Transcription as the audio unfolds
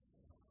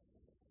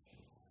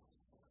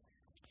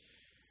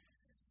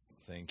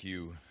Thank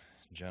you,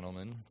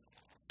 gentlemen.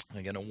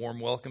 Again, a warm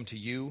welcome to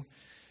you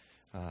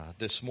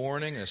this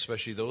morning,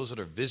 especially those that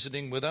are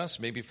visiting with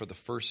us, maybe for the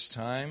first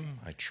time.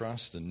 I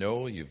trust and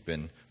know you've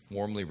been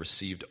warmly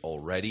received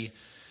already.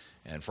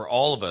 And for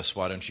all of us,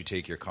 why don't you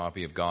take your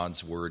copy of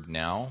God's Word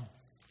now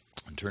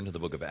and turn to the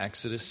book of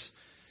Exodus.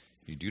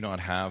 If you do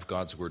not have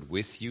God's Word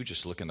with you,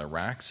 just look in the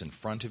racks in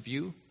front of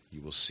you.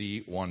 You will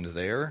see one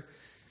there.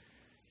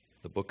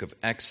 The book of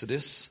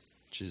Exodus,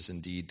 which is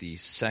indeed the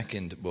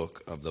second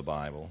book of the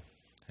Bible.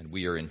 And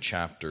we are in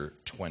chapter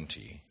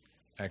 20.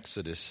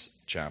 Exodus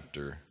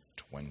chapter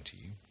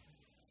 20.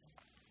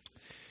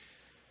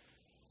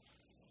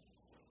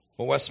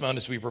 Well, Westmount,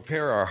 as we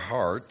prepare our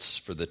hearts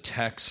for the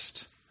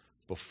text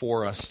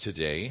before us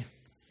today,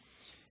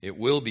 it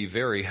will be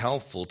very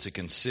helpful to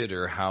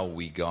consider how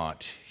we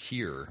got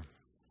here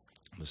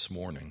this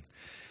morning.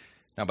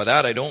 Now, by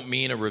that, I don't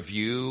mean a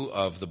review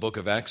of the book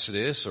of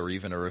Exodus or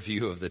even a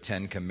review of the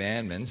Ten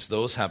Commandments.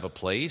 Those have a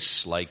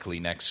place, likely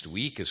next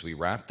week as we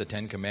wrap the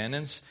Ten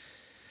Commandments.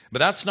 But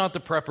that's not the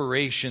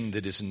preparation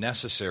that is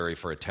necessary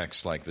for a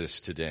text like this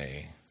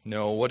today.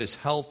 No, what is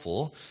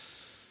helpful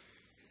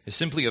is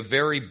simply a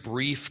very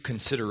brief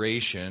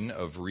consideration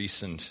of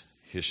recent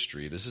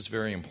history. This is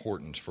very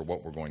important for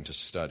what we're going to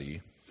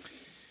study.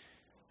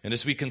 And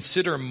as we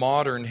consider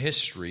modern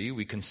history,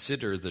 we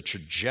consider the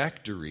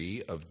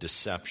trajectory of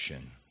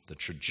deception. The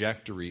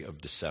trajectory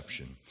of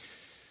deception.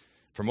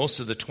 For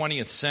most of the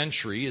 20th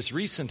century, as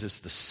recent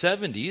as the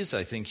 70s,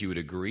 I think you would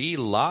agree,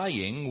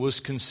 lying was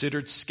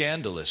considered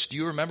scandalous. Do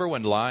you remember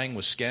when lying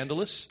was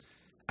scandalous?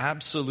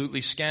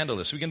 Absolutely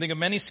scandalous. We can think of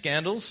many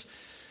scandals,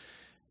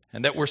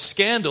 and that were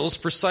scandals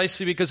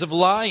precisely because of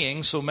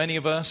lying. So many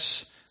of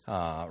us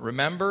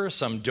remember,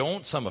 some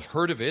don't, some have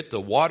heard of it, the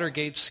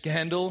Watergate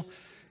scandal.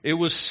 It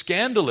was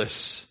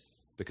scandalous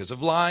because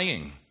of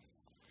lying.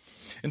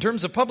 In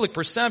terms of public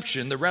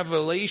perception, the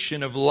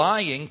revelation of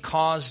lying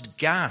caused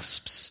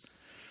gasps.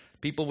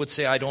 People would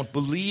say, I don't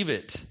believe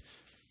it.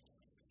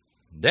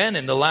 Then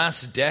in the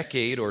last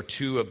decade or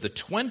two of the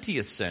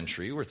 20th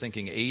century, we're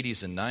thinking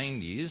 80s and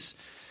 90s,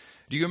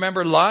 do you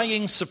remember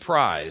lying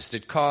surprised?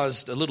 It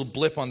caused a little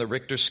blip on the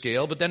Richter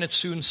scale, but then it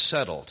soon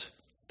settled,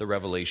 the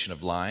revelation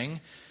of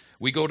lying.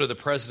 We go to the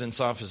president's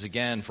office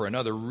again for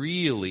another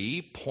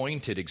really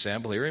pointed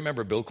example here.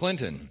 Remember Bill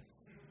Clinton.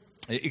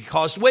 It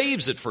caused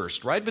waves at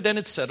first, right? But then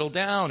it settled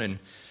down, and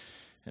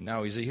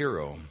now he's a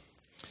hero.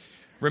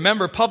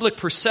 Remember, public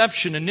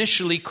perception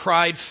initially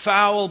cried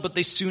foul, but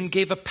they soon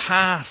gave a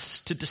pass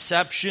to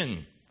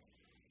deception.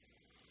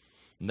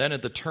 And then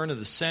at the turn of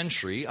the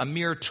century, a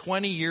mere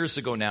 20 years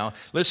ago now,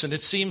 listen,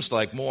 it seems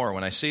like more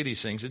when I say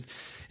these things.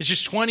 It's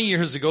just 20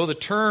 years ago, the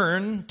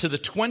turn to the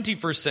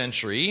 21st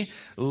century,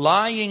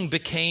 lying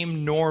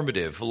became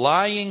normative.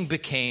 Lying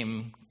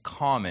became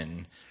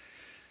common.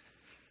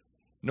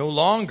 No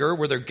longer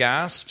were there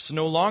gasps.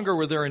 No longer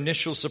were there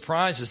initial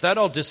surprises. That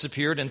all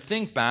disappeared. And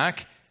think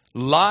back,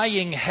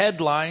 lying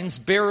headlines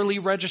barely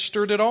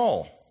registered at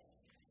all.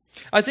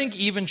 I think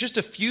even just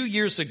a few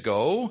years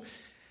ago,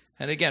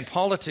 and again,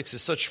 politics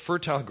is such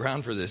fertile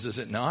ground for this, is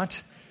it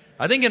not?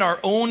 I think in our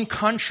own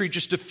country,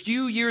 just a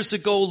few years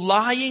ago,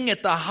 lying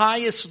at the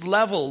highest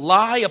level,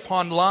 lie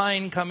upon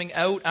line coming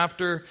out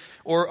after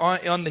or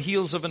on the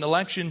heels of an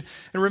election.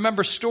 And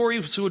remember,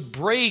 stories would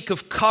break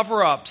of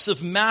cover-ups,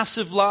 of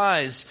massive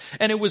lies.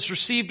 And it was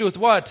received with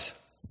what?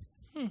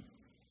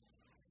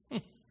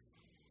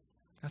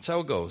 That's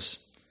how it goes.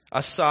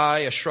 A sigh,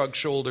 a shrug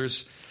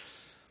shoulders.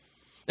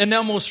 And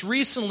now most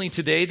recently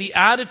today, the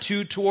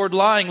attitude toward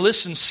lying.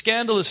 Listen,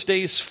 scandalous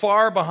days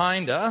far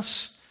behind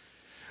us.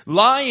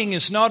 Lying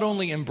is not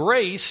only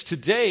embraced,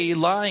 today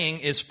lying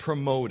is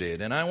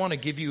promoted. And I want to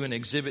give you an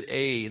Exhibit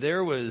A.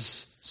 There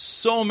was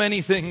so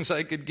many things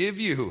I could give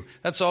you.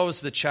 That's always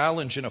the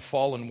challenge in a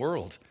fallen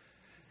world.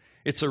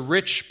 It's a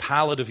rich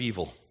palette of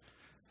evil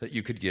that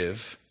you could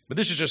give. But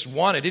this is just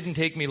one. It didn't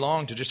take me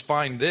long to just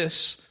find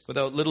this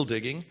without little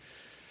digging.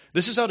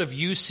 This is out of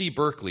UC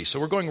Berkeley. So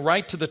we're going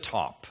right to the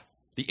top.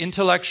 The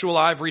intellectual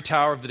ivory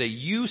tower of the day.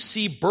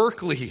 UC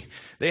Berkeley.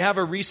 They have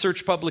a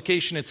research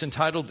publication. It's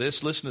entitled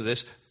this. Listen to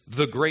this.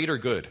 The Greater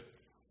Good.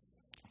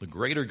 The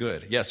Greater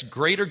Good. Yes,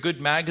 Greater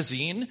Good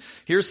magazine.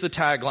 Here's the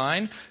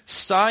tagline.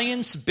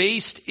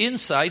 Science-based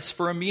insights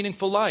for a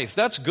meaningful life.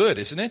 That's good,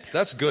 isn't it?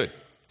 That's good.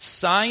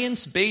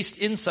 Science-based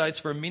insights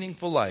for a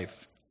meaningful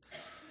life.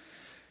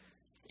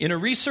 In a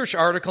research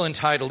article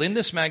entitled, in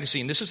this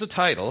magazine, this is the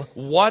title,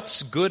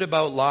 What's Good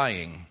About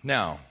Lying?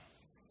 Now,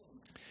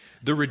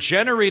 the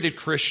regenerated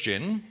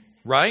Christian,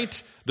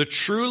 right? The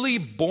truly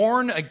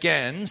born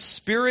again,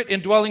 spirit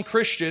indwelling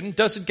Christian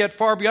doesn't get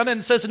far beyond that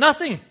and says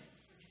nothing.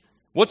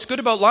 What's good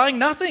about lying?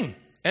 Nothing.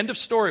 End of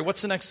story.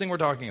 What's the next thing we're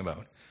talking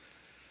about?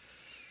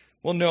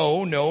 Well,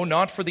 no,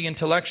 not for the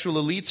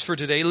intellectual elites for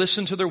today.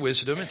 Listen to their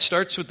wisdom. It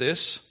starts with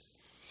this.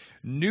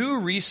 New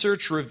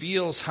research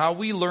reveals how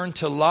we learn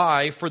to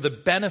lie for the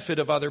benefit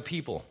of other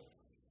people.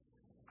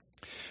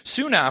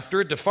 Soon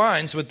after, it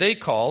defines what they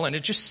call, and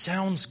it just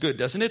sounds good,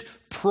 doesn't it?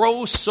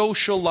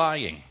 Pro-social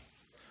lying.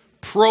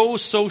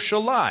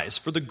 pro-social lies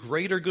for the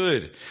greater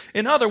good.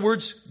 In other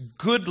words,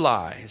 good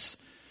lies,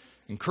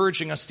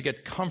 encouraging us to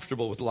get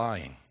comfortable with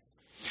lying.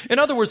 In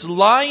other words,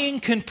 lying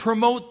can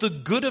promote the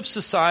good of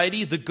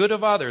society, the good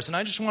of others. And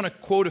I just want to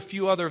quote a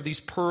few other of these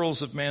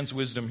pearls of man's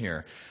wisdom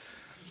here.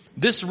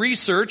 This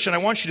research, and I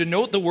want you to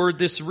note the word,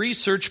 this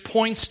research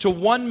points to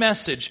one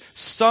message.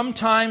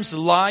 Sometimes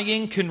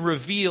lying can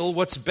reveal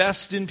what's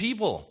best in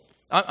people.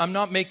 I'm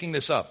not making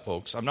this up,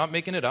 folks. I'm not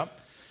making it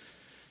up.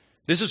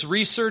 This is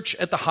research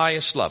at the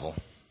highest level.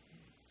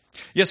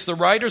 Yes, the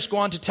writers go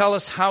on to tell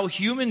us how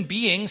human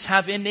beings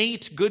have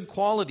innate good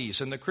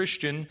qualities, and the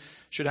Christian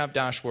should have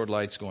dashboard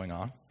lights going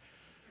on.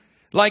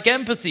 Like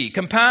empathy,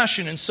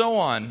 compassion, and so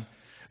on.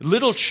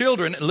 Little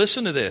children,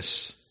 listen to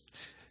this.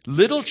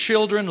 Little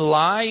children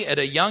lie at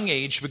a young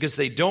age because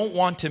they don't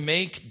want to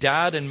make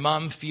dad and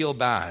mom feel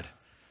bad.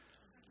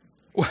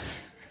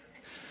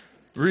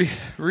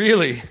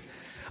 Really?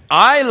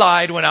 I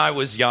lied when I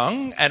was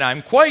young, and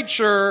I'm quite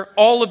sure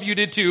all of you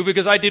did too,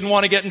 because I didn't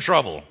want to get in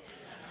trouble.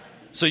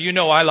 So you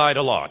know I lied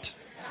a lot,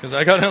 because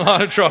I got in a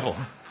lot of trouble.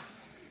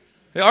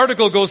 The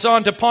article goes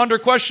on to ponder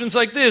questions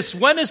like this.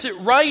 When is it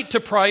right to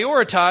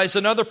prioritize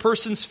another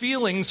person's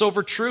feelings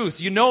over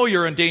truth? You know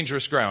you're in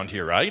dangerous ground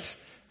here, right?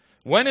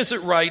 When is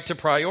it right to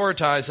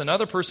prioritize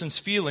another person's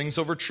feelings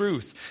over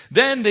truth?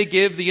 Then they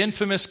give the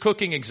infamous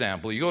cooking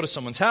example. You go to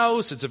someone's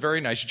house, it's a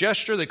very nice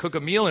gesture, they cook a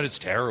meal and it's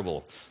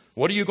terrible.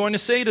 What are you going to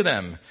say to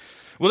them?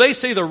 Well, they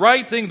say the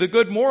right thing, the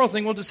good moral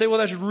thing, well, to say, well,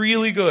 that's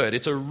really good.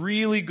 It's a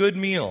really good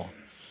meal.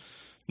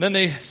 Then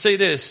they say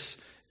this,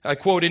 I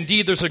quote,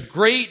 indeed, there's a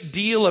great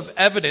deal of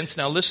evidence.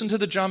 Now listen to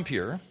the jump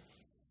here.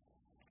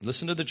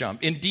 Listen to the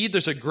jump. Indeed,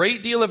 there's a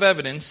great deal of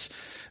evidence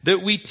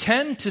that we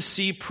tend to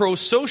see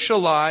pro-social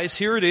lies,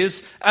 here it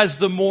is, as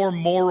the more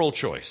moral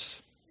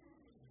choice.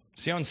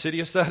 See how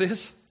insidious that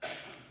is?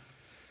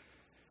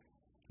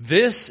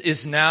 This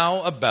is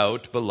now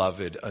about,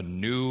 beloved, a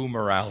new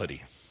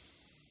morality.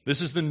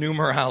 This is the new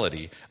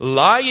morality.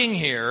 Lying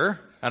here,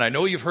 and I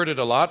know you've heard it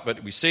a lot,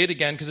 but we say it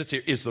again because it's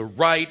here, is the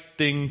right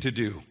thing to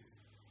do.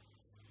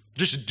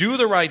 Just do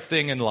the right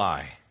thing and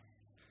lie.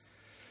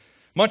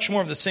 Much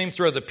more of the same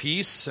throughout the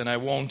piece, and I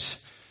won't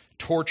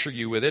torture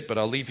you with it, but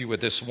I'll leave you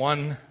with this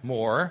one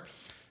more.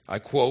 I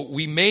quote,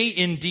 we may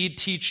indeed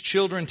teach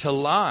children to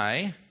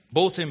lie,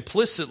 both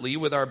implicitly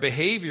with our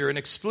behavior and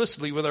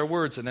explicitly with our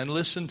words. And then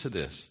listen to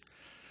this.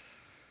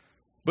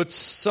 But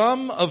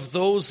some of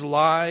those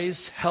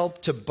lies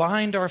help to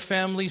bind our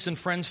families and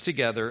friends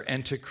together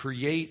and to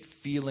create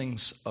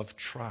feelings of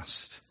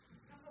trust.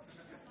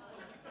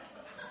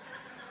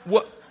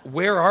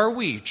 Where are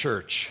we,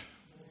 church?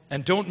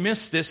 And don't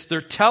miss this.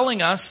 They're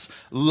telling us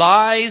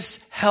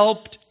lies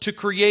helped to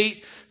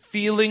create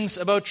feelings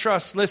about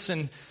trust.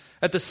 Listen,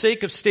 at the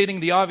sake of stating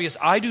the obvious,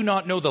 I do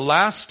not know the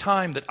last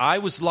time that I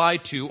was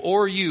lied to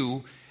or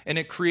you and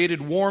it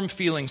created warm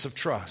feelings of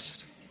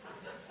trust.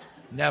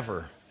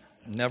 Never.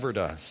 Never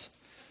does.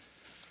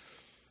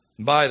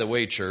 By the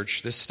way,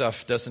 church, this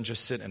stuff doesn't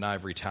just sit in an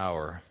ivory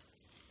tower.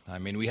 I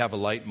mean, we have a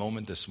light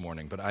moment this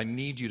morning, but I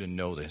need you to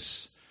know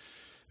this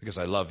because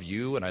I love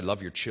you and I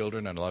love your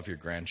children and I love your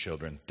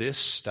grandchildren. This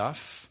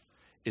stuff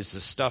is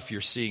the stuff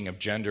you're seeing of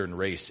gender and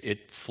race.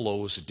 It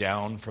flows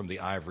down from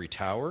the ivory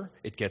tower.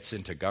 It gets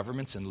into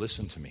governments, and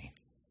listen to me.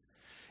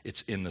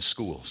 It's in the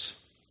schools,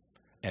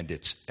 and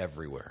it's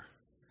everywhere.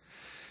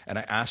 And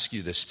I ask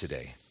you this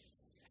today.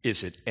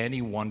 Is it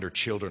any wonder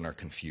children are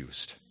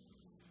confused?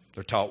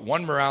 They're taught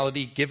one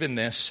morality, given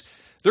this.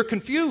 They're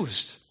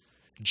confused.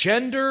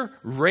 Gender,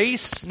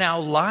 race,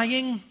 now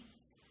lying.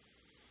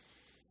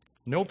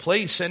 No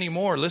place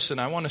anymore. Listen,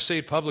 I want to say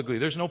it publicly.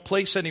 There's no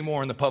place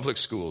anymore in the public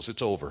schools.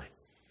 It's over.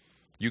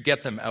 You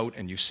get them out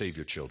and you save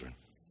your children.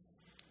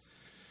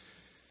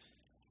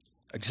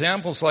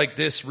 Examples like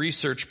this,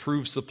 research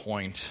proves the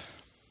point.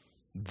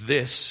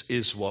 This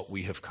is what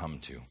we have come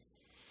to.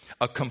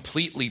 A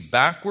completely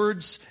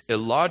backwards,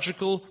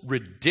 illogical,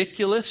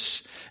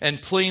 ridiculous,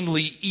 and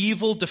plainly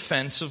evil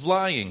defense of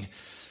lying.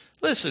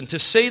 Listen, to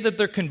say that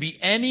there can be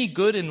any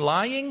good in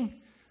lying,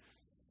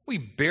 we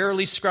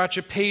barely scratch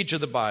a page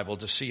of the Bible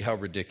to see how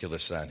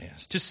ridiculous that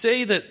is. To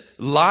say that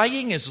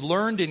lying is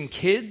learned in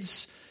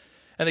kids,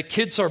 and that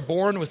kids are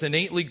born with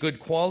innately good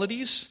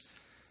qualities.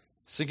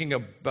 Thinking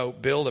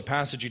about Bill, the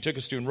passage he took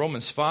us to in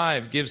Romans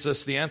 5 gives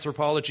us the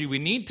anthropology we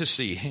need to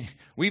see.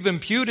 We've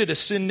imputed a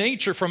sin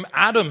nature from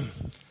Adam.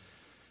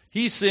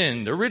 He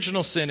sinned,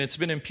 original sin. It's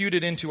been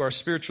imputed into our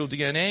spiritual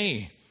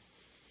DNA.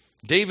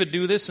 David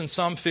knew this in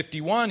Psalm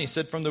 51. He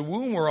said, from the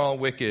womb we're all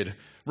wicked.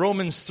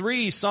 Romans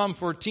 3, Psalm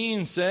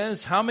 14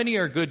 says, how many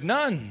are good?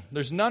 None.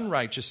 There's none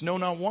righteous, no,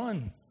 not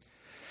one.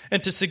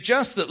 And to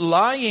suggest that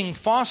lying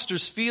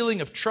fosters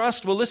feeling of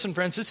trust, well, listen,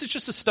 friends, this is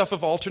just the stuff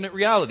of alternate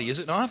reality, is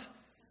it not?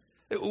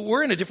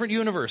 We're in a different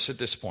universe at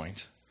this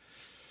point.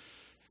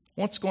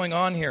 What's going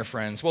on here,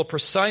 friends? Well,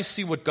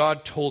 precisely what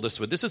God told us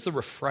with. This is the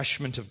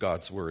refreshment of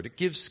God's word. It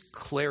gives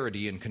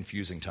clarity in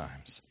confusing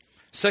times.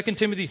 2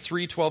 Timothy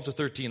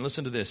 3:12-13,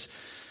 listen to this.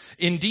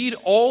 Indeed,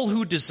 all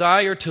who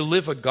desire to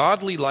live a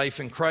godly life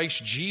in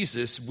Christ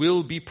Jesus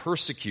will be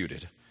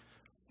persecuted.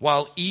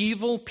 While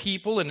evil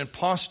people and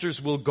impostors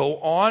will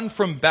go on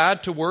from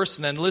bad to worse,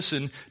 and then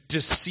listen,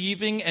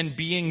 deceiving and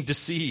being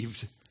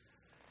deceived.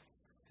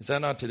 Is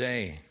that not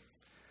today?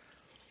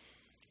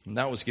 And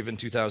that was given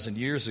 2,000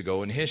 years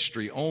ago, and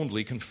history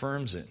only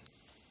confirms it.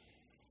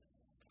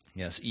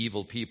 Yes,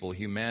 evil people,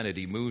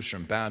 humanity moves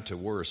from bad to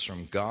worse,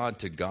 from God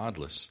to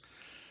godless.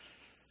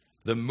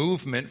 The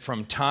movement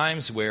from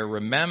times where,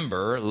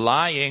 remember,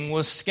 lying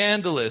was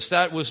scandalous.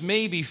 That was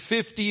maybe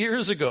 50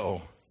 years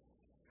ago.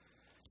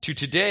 To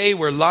today,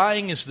 where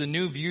lying is the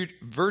new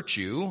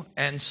virtue,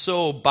 and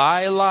so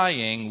by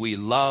lying we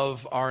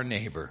love our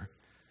neighbor.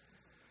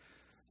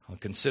 I'll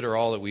consider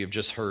all that we have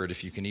just heard,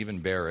 if you can even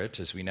bear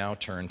it, as we now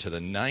turn to the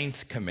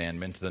 9th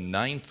commandment, the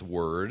 9th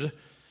word.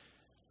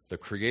 The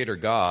Creator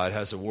God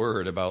has a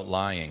word about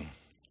lying.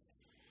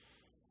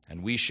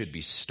 And we should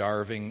be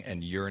starving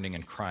and yearning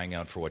and crying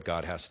out for what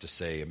God has to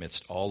say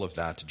amidst all of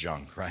that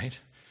junk, right?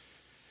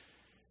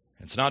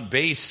 It's not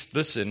based,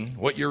 listen,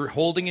 what you're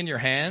holding in your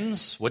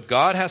hands, what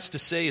God has to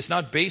say is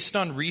not based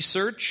on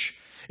research.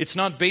 It's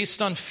not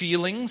based on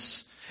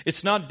feelings.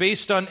 It's not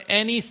based on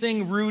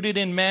anything rooted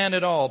in man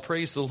at all.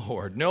 Praise the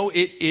Lord. No,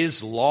 it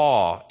is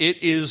law.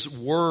 It is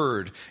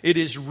word. It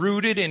is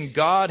rooted in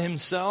God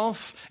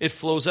himself. It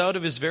flows out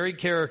of his very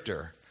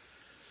character.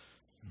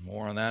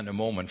 More on that in a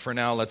moment. For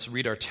now, let's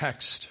read our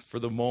text for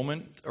the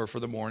moment, or for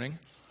the morning.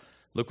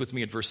 Look with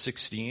me at verse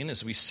 16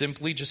 as we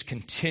simply just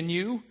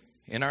continue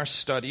in our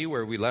study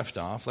where we left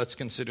off. Let's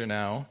consider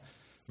now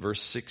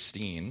verse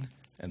 16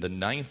 and the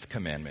 9th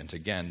commandment.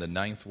 Again, the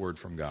 9th word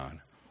from God.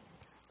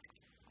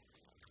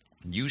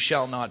 You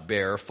shall not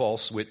bear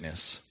false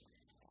witness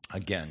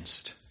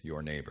against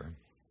your neighbor.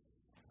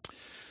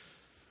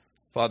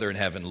 Father in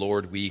heaven,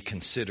 Lord, we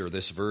consider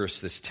this verse,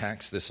 this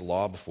text, this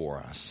law before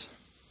us.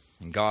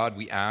 And God,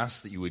 we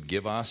ask that you would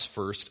give us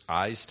first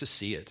eyes to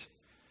see it.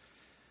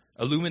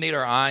 Illuminate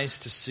our eyes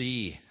to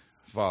see,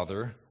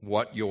 Father,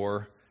 what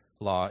your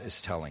law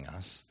is telling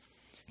us.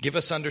 Give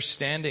us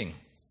understanding.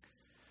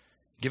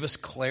 Give us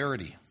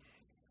clarity.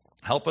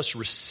 Help us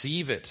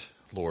receive it,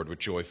 Lord, with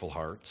joyful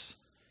hearts.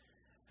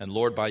 And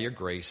Lord, by your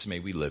grace, may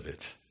we live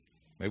it.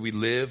 May we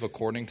live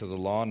according to the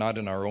law, not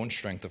in our own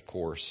strength, of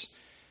course,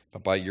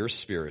 but by your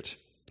Spirit.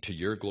 To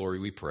your glory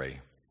we pray.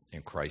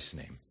 In Christ's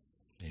name,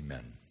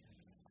 amen.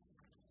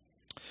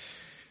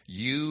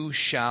 You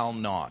shall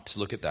not.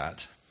 Look at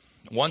that.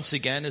 Once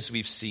again, as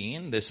we've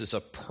seen, this is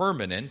a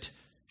permanent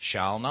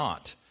shall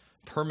not.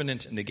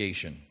 Permanent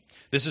negation.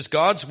 This is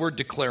God's word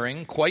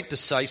declaring quite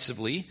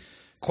decisively,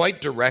 quite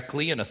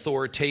directly and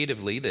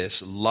authoritatively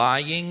this: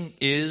 lying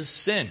is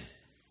sin.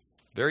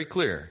 Very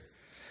clear.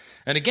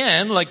 And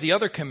again, like the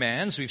other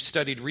commands we've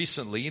studied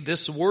recently,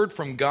 this word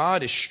from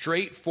God is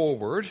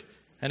straightforward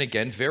and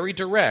again very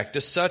direct.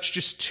 As such,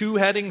 just 2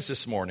 headings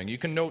this morning. You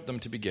can note them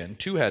to begin.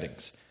 2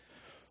 headings.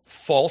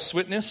 False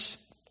witness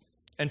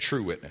and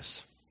true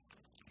witness.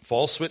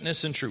 False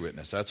witness and true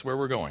witness. That's where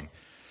we're going.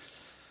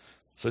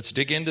 So let's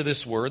dig into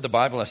this word. The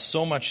Bible has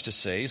so much to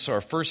say. So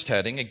our first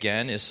heading,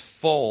 again, is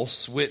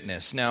false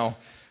witness. Now,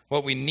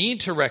 what we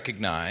need to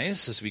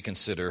recognize as we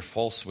consider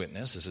false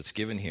witness, as it's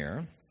given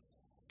here,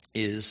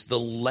 is the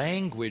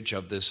language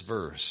of this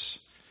verse.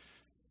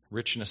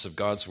 Richness of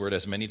God's word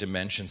has many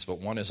dimensions, but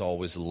one is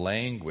always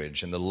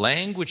language. And the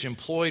language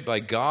employed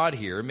by God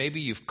here,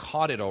 maybe you've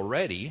caught it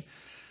already,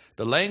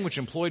 the language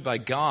employed by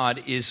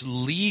God is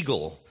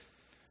legal.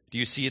 Do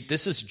you see it?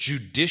 This is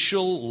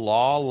judicial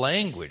law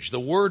language. The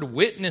word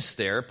witness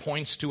there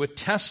points to a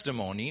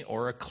testimony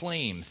or a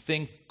claim.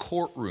 Think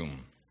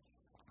courtroom.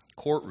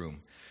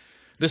 Courtroom.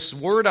 This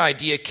word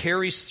idea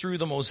carries through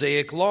the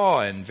Mosaic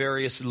law in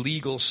various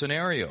legal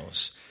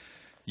scenarios.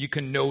 You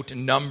can note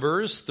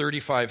Numbers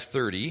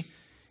 35:30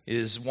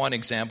 is one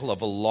example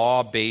of a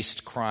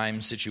law-based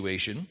crime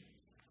situation.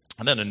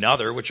 And then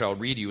another, which I'll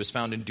read you, is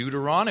found in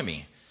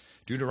Deuteronomy.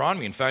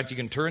 Deuteronomy, in fact, you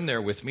can turn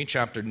there with me,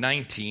 chapter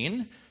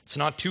 19. It's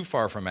not too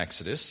far from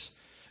Exodus.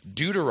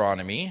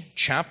 Deuteronomy,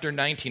 chapter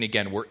 19.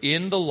 Again, we're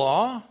in the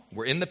law,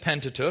 we're in the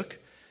Pentateuch,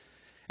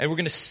 and we're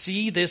going to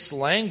see this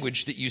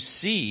language that you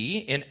see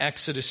in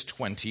Exodus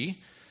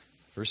 20,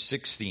 verse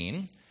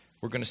 16.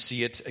 We're going to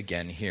see it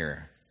again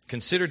here.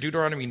 Consider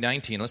Deuteronomy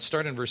 19. Let's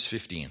start in verse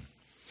 15.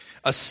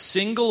 A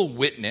single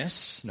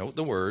witness, note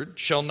the word,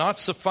 shall not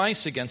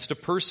suffice against a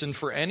person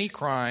for any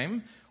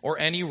crime or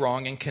any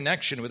wrong in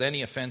connection with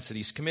any offense that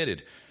he's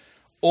committed.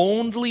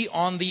 Only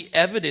on the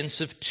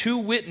evidence of 2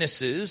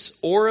 witnesses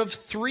or of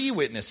 3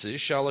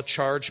 witnesses shall a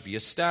charge be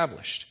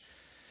established.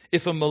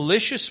 If a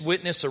malicious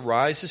witness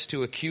arises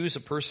to accuse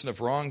a person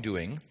of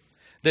wrongdoing,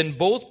 then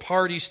both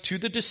parties to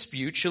the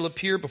dispute shall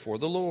appear before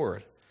the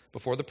Lord,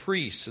 before the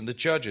priests and the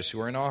judges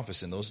who are in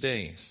office in those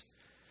days.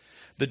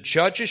 The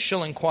judges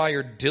shall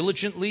inquire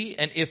diligently,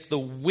 and if the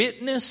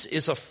witness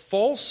is a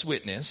false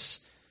witness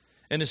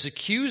and has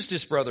accused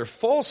his brother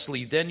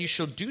falsely, then you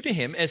shall do to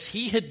him as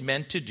he had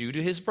meant to do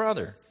to his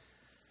brother.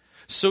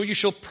 So you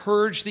shall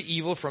purge the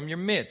evil from your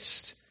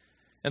midst,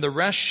 and the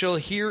rest shall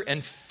hear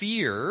and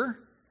fear,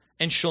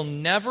 and shall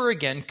never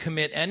again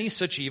commit any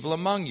such evil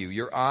among you.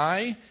 Your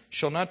eye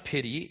shall not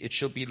pity, it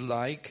shall be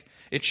like,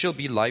 It shall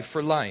be life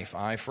for life,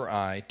 eye for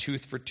eye,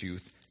 tooth for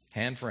tooth,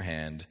 hand for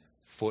hand,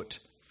 foot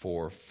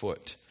for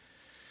foot.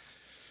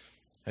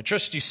 I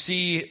trust you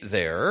see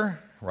there,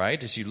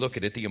 right, as you look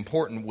at it, the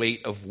important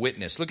weight of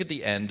witness. Look at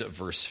the end of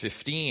verse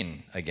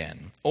 15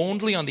 again.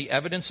 Only on the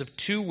evidence of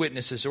 2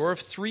 witnesses or of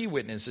 3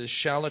 witnesses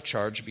shall a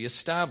charge be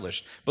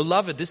established.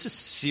 Beloved, this is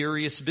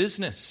serious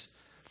business.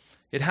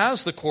 It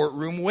has the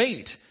courtroom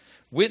weight.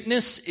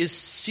 Witness is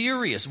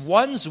serious.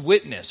 One's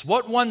witness,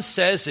 what one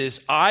says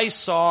is, I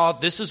saw,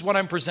 this is what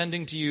I'm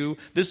presenting to you,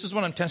 this is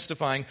what I'm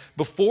testifying,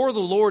 before the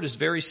Lord is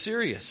very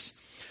serious.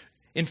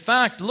 In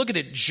fact, look at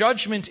it,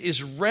 judgment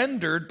is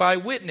rendered by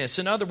witness.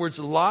 In other words,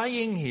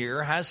 lying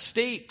here has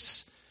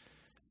stakes.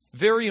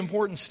 Very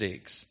important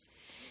stakes.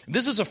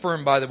 This is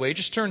affirmed, by the way,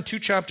 just turn 2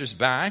 chapters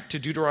back to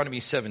Deuteronomy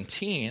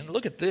 17.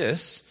 Look at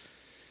this.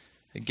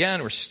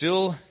 Again, we're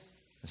still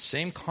the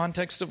same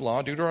context of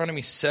law.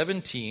 Deuteronomy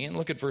 17,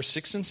 look at verse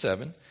 6 and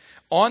 7.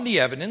 On the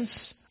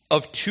evidence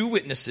of 2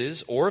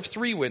 witnesses or of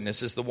 3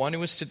 witnesses, the one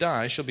who is to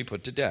die shall be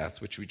put to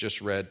death, which we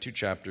just read 2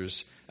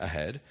 chapters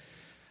ahead.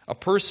 A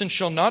person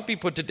shall not be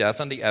put to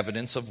death on the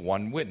evidence of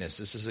 1 witness.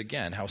 This is,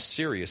 again, how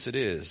serious it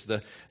is.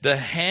 The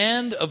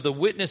hand of the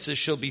witnesses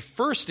shall be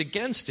first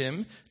against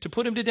him to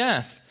put him to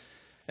death,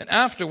 and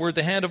afterward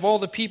the hand of all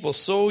the people.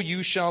 So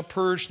you shall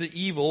purge the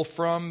evil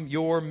from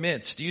your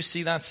midst. Do you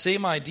see that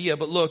same idea?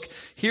 But look,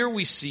 here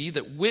we see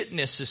that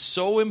witness is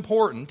so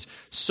important,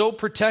 so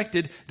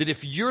protected, that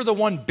if you're the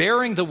one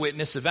bearing the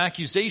witness of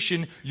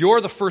accusation,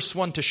 you're the first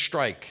one to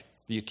strike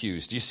the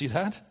accused. Do you see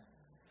that?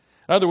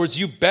 In other words,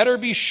 you better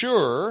be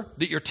sure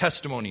that your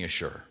testimony is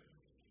sure.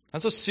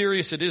 That's how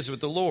serious it is with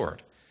the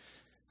Lord.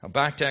 Now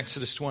back to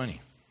Exodus 20.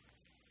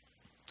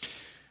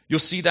 You'll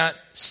see that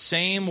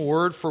same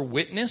word for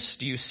witness.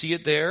 Do you see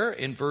it there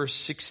in verse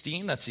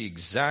 16? That's the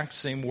exact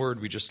same word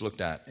we just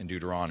looked at in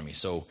Deuteronomy.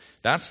 So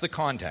that's the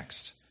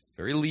context.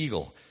 Very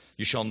legal.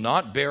 You shall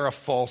not bear a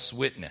false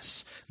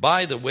witness.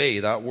 By the way,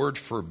 that word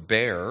for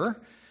bear,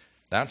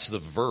 that's the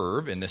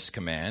verb in this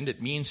command.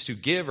 It means to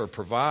give or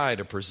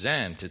provide or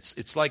present.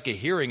 It's like a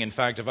hearing. In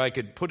fact, if I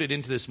could put it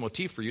into this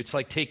motif for you, it's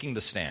like taking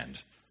the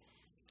stand.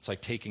 It's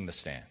like taking the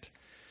stand.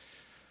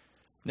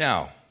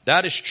 Now,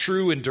 that is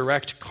true in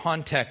direct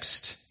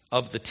context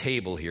of the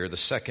table here, the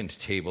second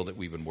table that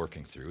we've been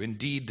working through.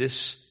 Indeed,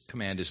 this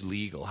command is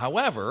legal.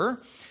 However,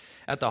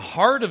 at the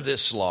heart of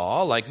this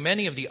law, like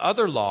many of the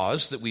other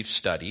laws that we've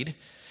studied,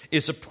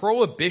 is a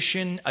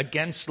prohibition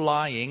against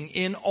lying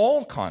in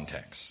all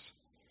contexts.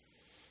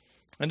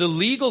 And a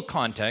legal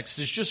context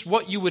is just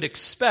what you would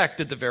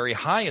expect at the very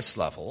highest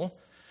level.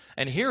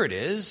 And here it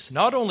is,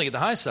 not only at the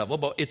highest level,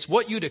 but it's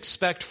what you'd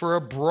expect for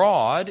a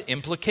broad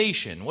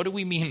implication. What do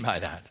we mean by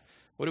that?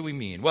 What do we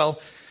mean?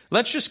 Well,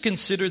 let's just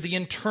consider the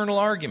internal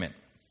argument.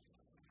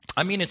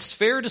 I mean, it's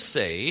fair to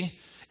say,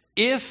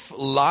 if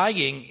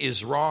lying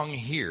is wrong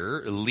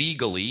here,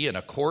 legally, in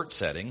a court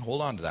setting,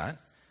 hold on to that,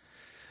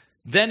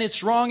 then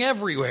it's wrong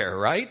everywhere,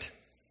 right?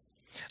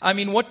 I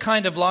mean, what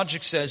kind of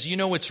logic says,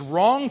 it's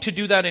wrong to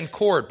do that in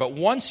court, but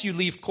once you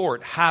leave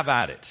court, have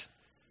at it?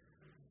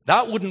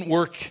 That wouldn't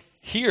work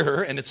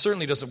here, and it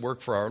certainly doesn't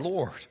work for our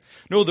Lord.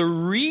 No, the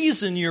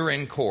reason you're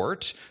in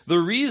court, the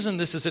reason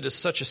this is at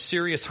such a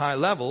serious high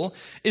level,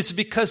 is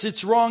because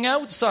it's wrong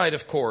outside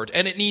of court,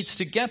 and it needs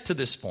to get to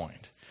this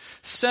point.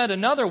 Said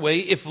another way,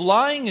 if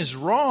lying is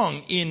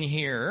wrong in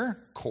here,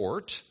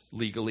 court,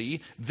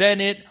 legally, then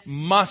it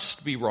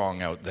must be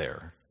wrong out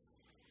there.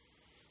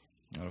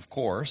 And of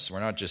course, we're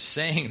not just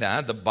saying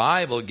that. The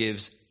Bible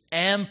gives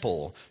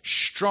ample,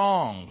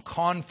 strong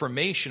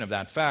confirmation of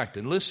that fact.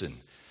 And listen,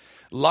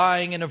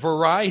 lying in a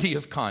variety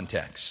of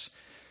contexts.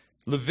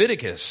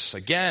 Leviticus,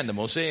 again, the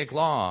Mosaic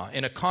Law,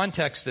 in a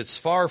context that's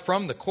far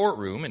from the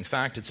courtroom. In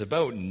fact, it's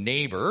about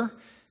neighbor.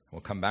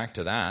 We'll come back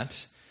to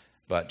that.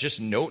 But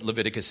just note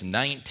Leviticus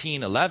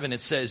 19:11.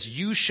 It says,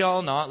 you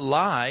shall not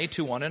lie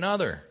to one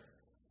another.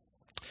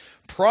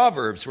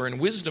 Proverbs, we're in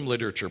wisdom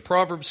literature.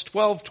 Proverbs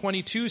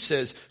 12:22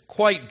 says,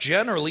 quite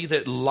generally,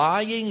 that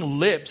lying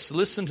lips,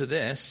 listen to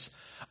this,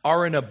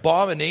 are an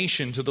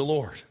abomination to the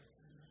Lord.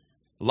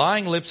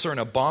 Lying lips are an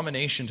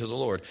abomination to the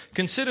Lord.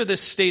 Consider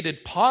this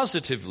stated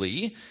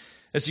positively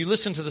as you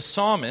listen to the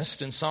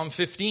psalmist in Psalm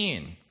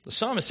 15. The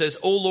psalmist says,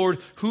 O Lord,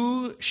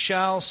 who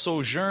shall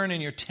sojourn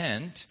in your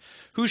tent?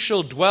 Who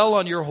shall dwell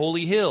on your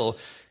holy hill?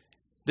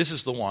 This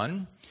is the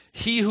one.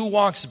 He who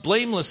walks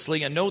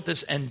blamelessly, and note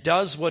this, and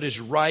does what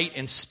is right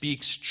and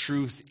speaks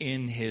truth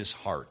in his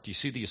heart. Do you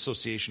see the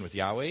association with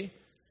Yahweh?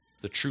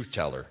 The truth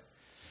teller.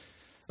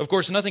 Of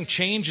course, nothing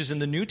changes in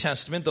the New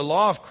Testament. The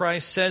law of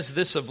Christ says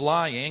this of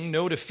lying.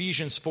 Note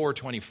Ephesians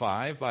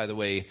 4:25, by the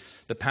way,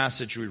 the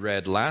passage we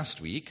read last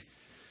week.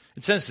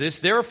 It says this,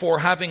 therefore,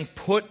 having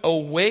put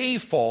away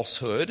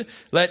falsehood,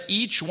 let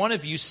each one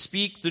of you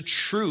speak the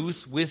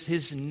truth with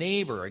his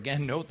neighbor.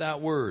 Again, note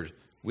that word,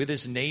 with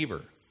his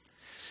neighbor.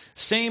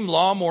 Same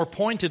law, more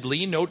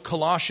pointedly, note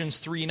Colossians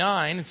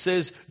 3:9. It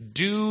says,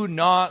 do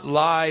not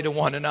lie to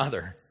one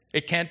another.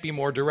 It can't be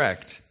more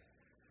direct.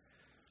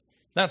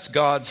 That's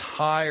God's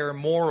higher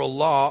moral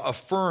law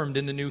affirmed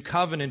in the new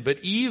covenant. But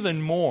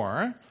even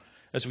more,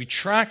 as we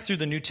track through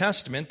the New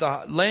Testament,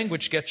 the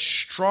language gets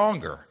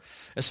stronger,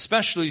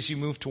 especially as you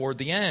move toward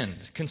the end.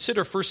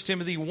 Consider 1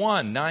 Timothy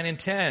 1, 9 and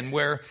 10,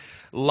 where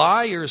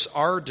liars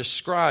are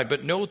described.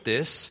 But note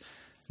this,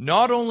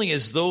 not only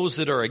as those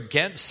that are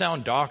against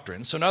sound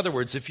doctrine. So in other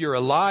words, if you're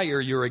a liar,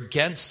 you're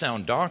against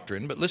sound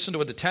doctrine. But listen to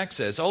what the text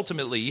says.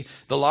 Ultimately,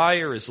 the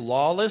liar is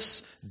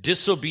lawless,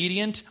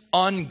 disobedient,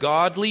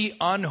 ungodly,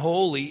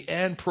 unholy,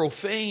 and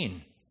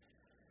profane.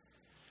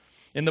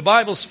 In the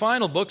Bible's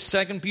final books,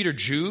 2 Peter,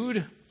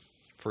 Jude,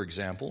 for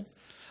example,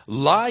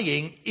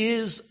 lying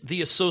is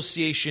the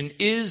association,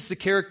 is the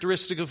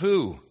characteristic of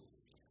who?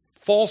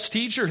 False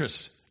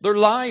teachers. They're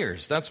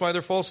liars. That's why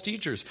they're false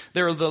teachers.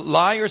 They're the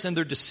liars and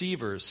they're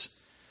deceivers.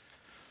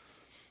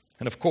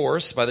 And of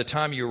course, by the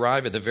time you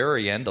arrive at the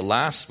very end, the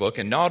last book,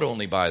 and not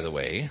only, by the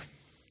way,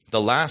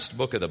 the last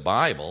book of the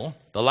Bible,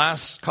 the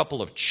last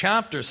couple of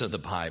chapters of the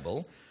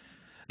Bible,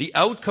 the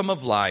outcome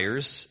of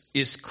liars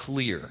is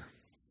clear.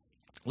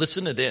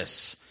 Listen to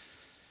this.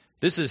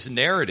 This is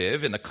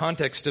narrative in the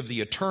context of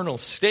the eternal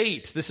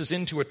state. This is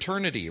into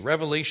eternity.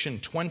 Revelation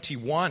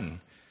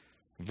 21,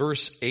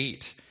 verse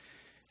 8.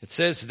 It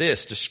says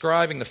this,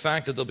 describing the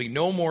fact that there'll be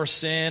no more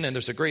sin and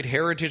there's a great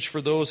heritage for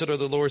those that are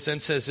the Lord's. Then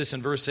says this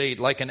in verse 8,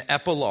 like an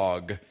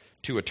epilogue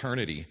to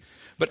eternity.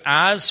 But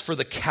as for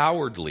the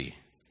cowardly,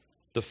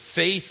 the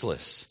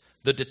faithless,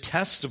 the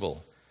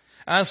detestable,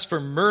 as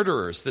for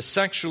murderers, the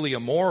sexually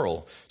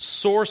immoral,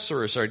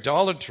 sorcerers,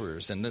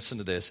 idolaters, and listen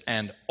to this,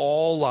 and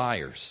all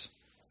liars,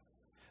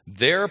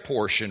 their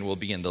portion will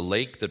be in the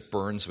lake that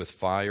burns with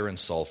fire and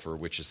sulfur,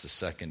 which is the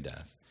second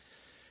death.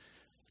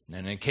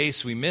 And in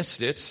case we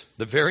missed it,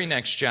 the very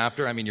next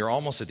chapter, you're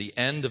almost at the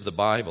end of the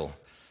Bible,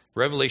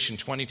 Revelation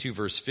 22,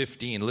 verse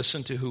 15,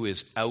 listen to who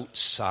is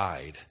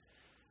outside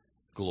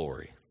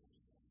glory.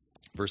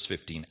 Verse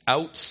 15,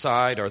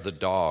 outside are the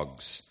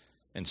dogs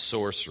and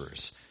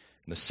sorcerers,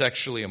 and the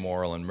sexually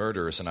immoral and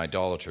murderers and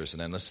idolaters. And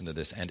then listen to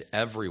this, and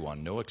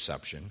everyone, no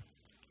exception,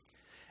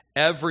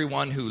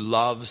 everyone who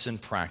loves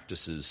and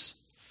practices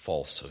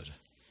falsehood.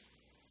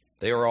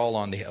 They are all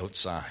on the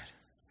outside.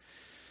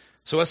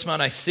 So, Westmount,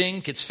 I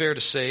think it's fair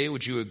to say,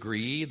 would you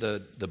agree,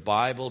 the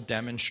Bible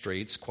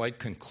demonstrates quite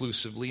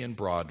conclusively and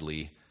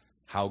broadly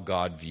how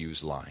God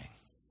views lying.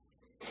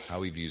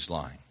 How he views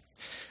lying.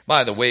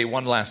 By the way,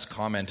 one last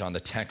comment on the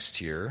text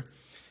here.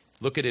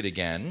 Look at it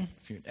again,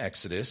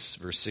 Exodus,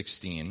 verse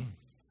 16.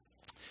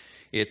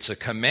 It's a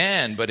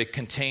command, but it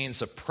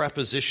contains a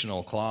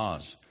prepositional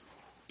clause.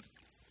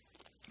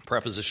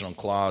 Prepositional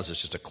clause is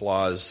just a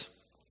clause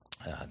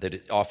that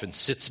it often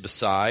sits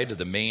beside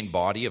the main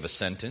body of a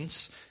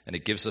sentence, and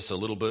it gives us a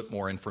little bit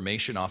more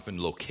information,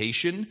 often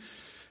location,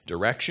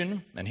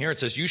 direction. And here it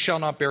says, you shall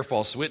not bear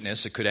false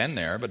witness. It could end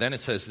there, but then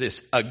it says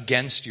this,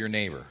 against your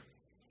neighbor.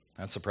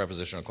 That's a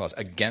prepositional clause,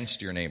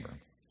 against your neighbor.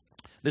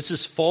 This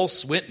is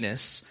false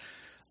witness,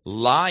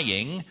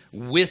 lying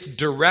with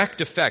direct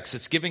effects.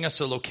 It's giving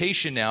us a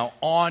location now,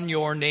 on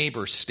your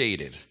neighbor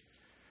stated.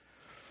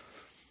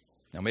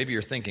 Now maybe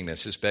you're thinking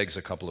this begs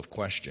a couple of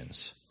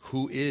questions.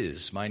 Who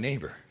is my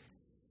neighbor?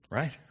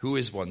 Right? Who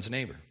is one's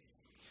neighbor?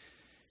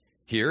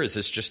 Here, is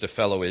this just a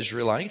fellow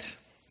Israelite?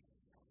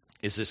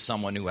 Is this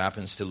someone who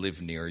happens to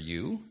live near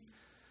you?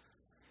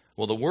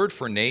 Well, the word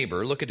for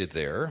neighbor, look at it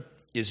there,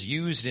 is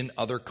used in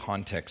other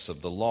contexts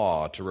of the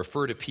law to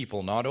refer to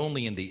people not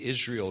only in the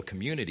Israel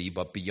community,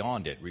 but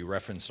beyond it. We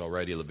referenced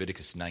already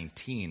Leviticus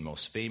 19,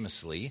 most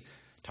famously,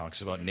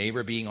 talks about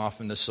neighbor being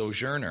often the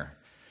sojourner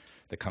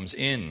that comes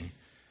in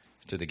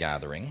to the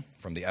gathering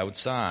from the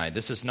outside.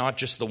 This is not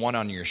just the one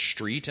on your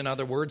street, in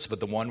other words, but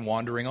the one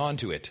wandering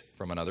onto it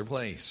from another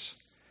place.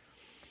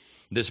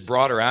 This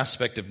broader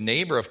aspect of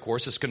neighbor, of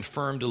course, is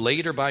confirmed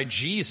later by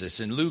Jesus.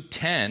 In Luke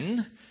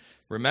 10,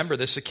 remember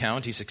this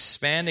account, he's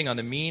expanding on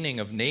the meaning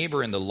of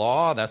neighbor in the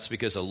law. That's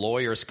because a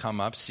lawyer's come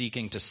up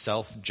seeking to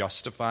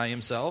self-justify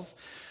himself.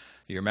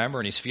 You remember,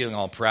 and he's feeling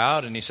all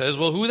proud, and he says,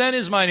 well, who then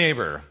is my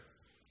neighbor?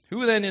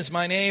 Who then is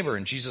my neighbor?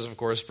 And Jesus, of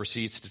course,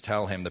 proceeds to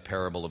tell him the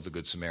parable of the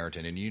Good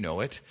Samaritan, and you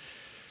know it.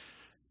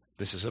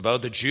 This is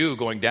about the Jew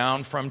going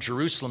down from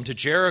Jerusalem to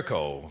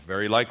Jericho,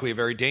 very likely a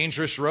very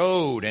dangerous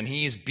road, and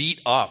he's beat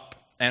up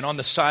and on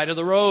the side of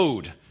the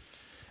road.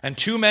 And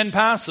two men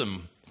pass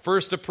him,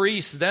 first a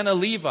priest, then a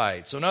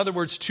Levite. So in other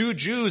words, two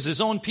Jews,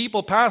 his own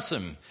people, pass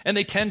him, and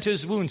they tend to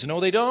his wounds. No,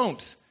 they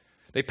don't.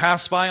 They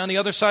pass by on the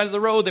other side of the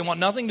road. They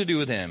want nothing to do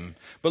with him.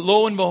 But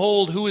lo and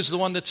behold, who is the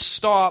one that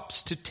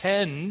stops to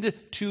tend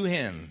to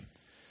him?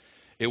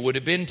 It would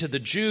have been to the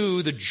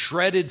Jew, the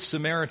dreaded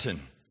Samaritan.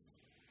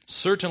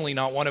 Certainly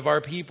not one of our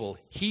people.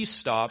 He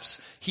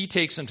stops. He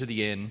takes him to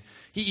the inn.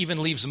 He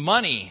even leaves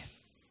money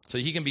so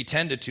he can be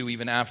tended to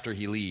even after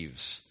he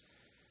leaves.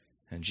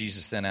 And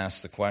Jesus then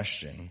asks the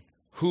question,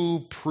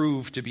 who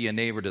proved to be a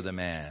neighbor to the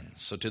man?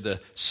 So to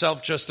the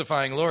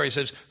self-justifying lawyer, he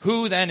says,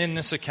 who then in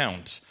this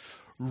account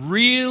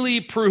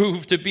really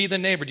proved to be the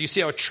neighbor? Do you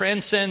see how it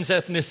transcends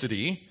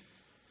ethnicity?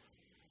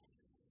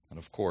 And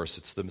of course,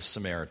 it's the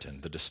Samaritan,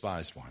 the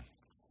despised one.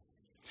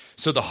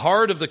 So the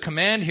heart of the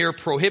command here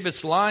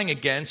prohibits lying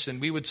against,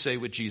 and we would say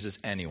with Jesus,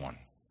 anyone.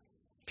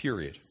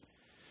 Period.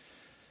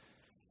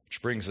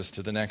 Which brings us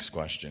to the next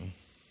question.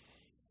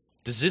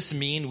 Does this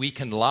mean we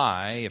can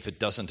lie if it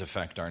doesn't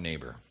affect our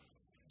neighbor?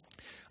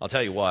 I'll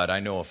tell you what, I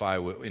know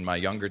in my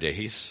younger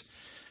days,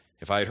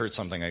 if I had heard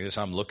something like this,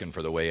 I'm looking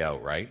for the way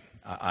out, right?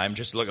 I'm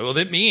just looking, well,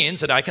 that means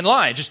that I can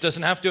lie. It just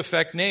doesn't have to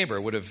affect neighbor.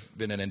 It would have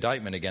been an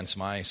indictment against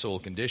my soul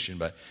condition.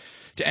 But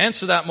to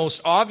answer that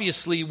most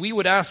obviously, we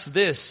would ask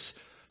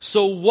this,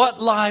 so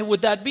what lie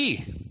would that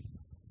be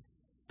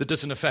that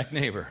doesn't affect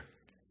neighbor?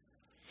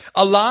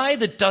 A lie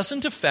that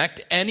doesn't affect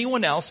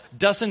anyone else,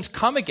 doesn't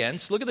come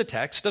against, look at the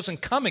text,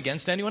 doesn't come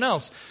against anyone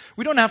else.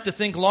 We don't have to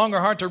think long or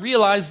hard to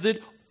realize that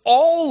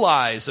all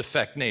lies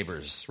affect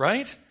neighbors,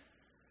 right?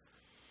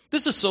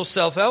 This is so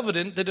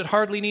self-evident that it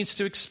hardly needs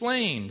to be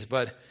explained,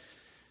 but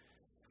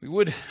we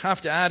would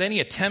have to add any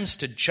attempts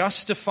to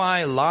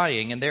justify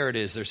lying, and there it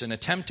is. There's an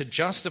attempt to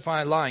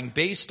justify lying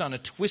based on a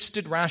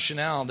twisted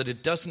rationale that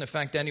it doesn't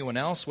affect anyone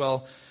else.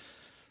 Well,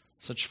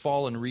 such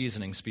fallen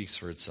reasoning speaks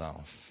for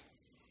itself.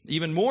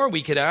 Even more,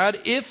 we could add,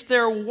 if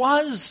there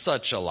was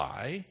such a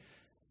lie,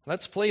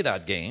 let's play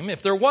that game.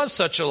 If there was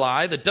such a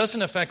lie that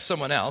doesn't affect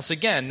someone else,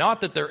 again,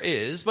 not that there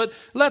is, but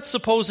let's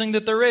supposing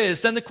that there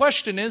is, then the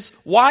question is,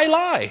 why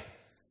lie?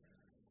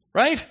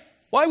 Right?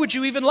 Why would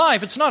you even lie?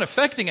 If it's not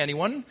affecting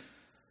anyone,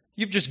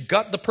 you've just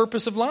got the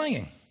purpose of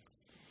lying.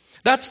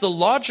 That's the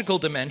logical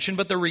dimension,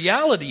 but the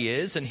reality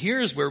is, and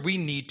here's where we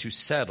need to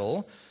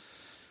settle,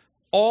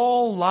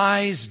 all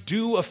lies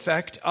do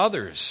affect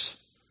others.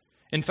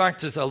 In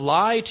fact, it's a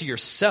lie to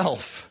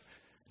yourself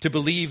to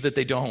believe that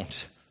they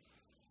don't.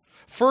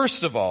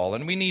 First of all,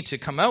 and we need to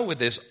come out with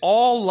this,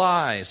 all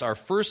lies are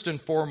first and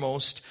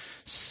foremost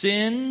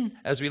sin,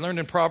 as we learned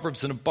in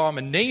Proverbs, an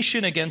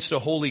abomination against a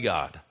holy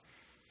God.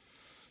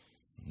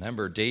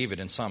 Remember David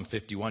in Psalm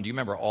 51. Do you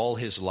remember all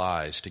his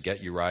lies to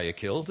get Uriah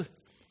killed?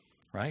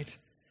 Right?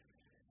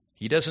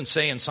 He doesn't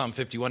say in Psalm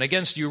 51,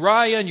 against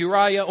Uriah and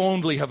Uriah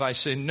only have I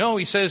sinned. No,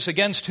 he says,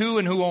 against who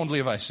and who only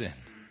have I sinned?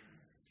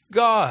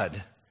 God.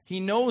 He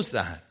knows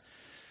that.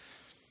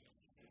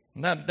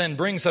 And that then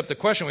brings up the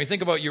question, when we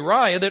think about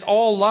Uriah, that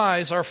all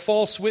lies are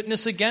false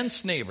witness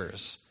against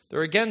neighbors.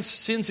 They're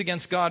sins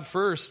against God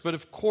first, but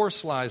of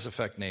course lies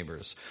affect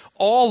neighbors.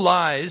 All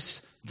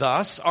lies,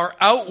 thus, are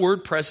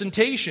outward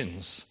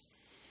presentations.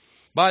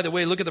 By the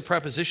way, look at the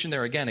preposition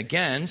there again,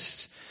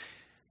 against.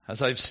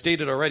 As I've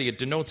stated already, it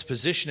denotes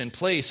position and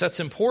place. That's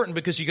important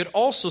because you could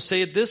also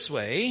say it this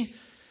way,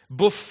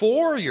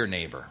 before your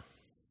neighbor.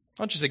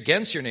 Not just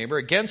against your neighbor.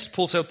 Against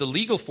pulls out the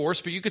legal force,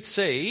 but you could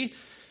say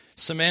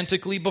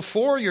semantically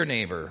before your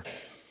neighbor.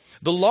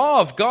 The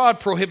law of God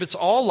prohibits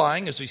all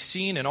lying, as we've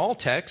seen in all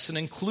texts, and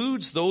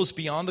includes those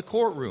beyond the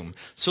courtroom.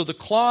 So the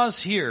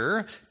clause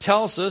here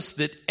tells us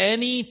that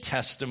any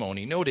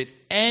testimony, note it,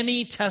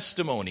 any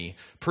testimony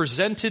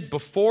presented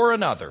before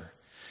another,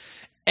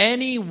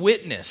 any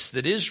witness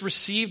that is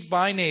received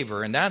by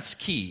neighbor, and that's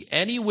key,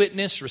 any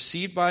witness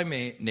received by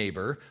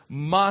neighbor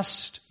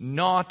must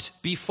not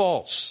be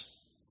false.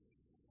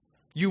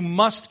 You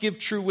must give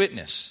true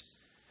witness.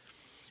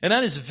 And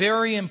that is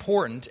very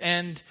important,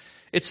 and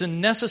it's a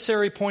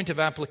necessary point of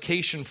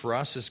application for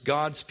us as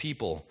God's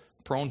people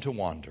prone to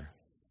wander.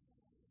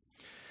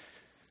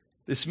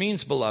 This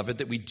means, beloved,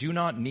 that we do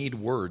not need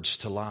words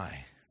to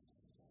lie.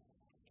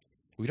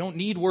 We don't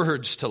need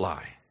words to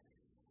lie.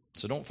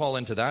 So don't fall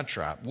into that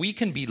trap. We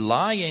can be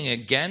lying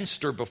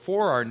against or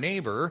before our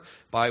neighbor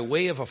by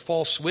way of a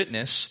false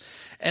witness,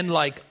 and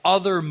like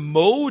other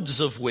modes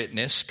of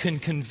witness, can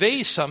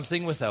convey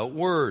something without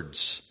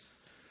words.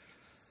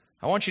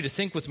 I want you to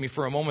think with me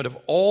for a moment of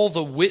all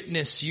the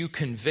witness you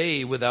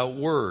convey without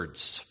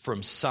words,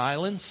 from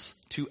silence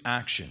to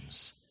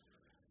actions.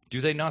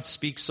 Do they not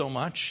speak so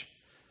much?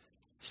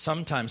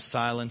 Sometimes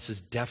silence is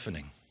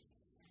deafening,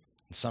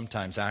 and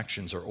sometimes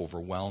actions are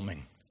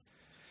overwhelming.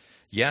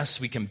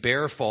 Yes, we can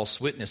bear false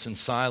witness in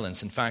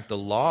silence. In fact, the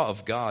law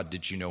of God,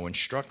 did you know,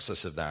 instructs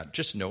us of that.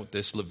 Just note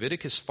this,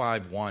 Leviticus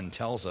 5:1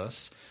 tells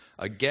us,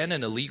 again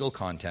in a legal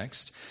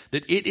context,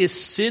 that it is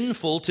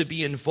sinful to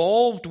be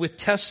involved with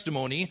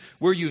testimony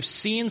where you've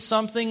seen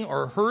something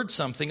or heard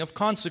something of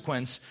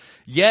consequence,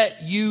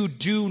 yet you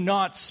do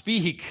not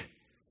speak.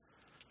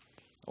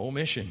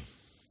 Omission.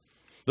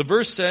 The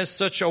verse says,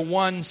 such a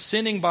one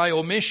sinning by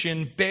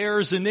omission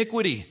bears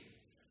iniquity.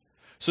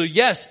 So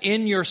yes,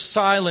 in your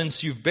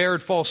silence you've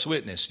bared false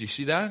witness. Do you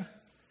see that?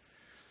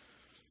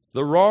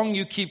 The wrong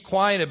you keep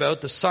quiet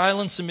about, the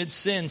silence amid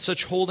sin,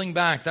 such holding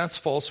back, that's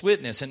false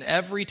witness. And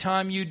every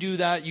time you do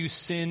that, you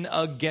sin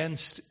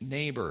against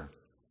neighbor.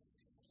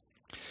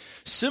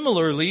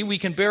 Similarly, we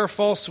can bear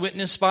false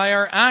witness by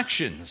our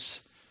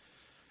actions.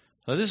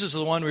 Now, this is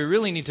the one we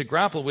really need to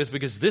grapple with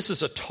because this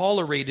is a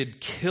tolerated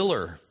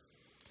killer.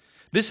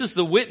 This is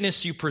the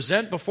witness you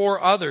present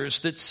before others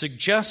that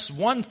suggests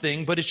one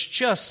thing, but it's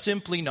just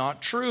simply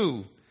not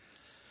true.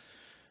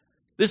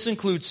 This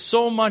includes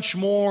so much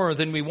more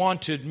than we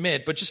want to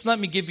admit, but just let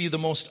me give you the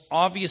most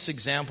obvious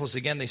examples.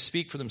 Again, they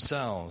speak for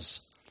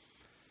themselves.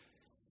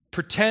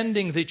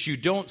 Pretending that you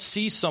don't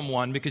see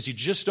someone because you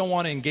just don't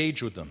want to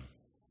engage with them.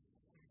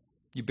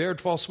 You bared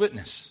false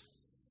witness.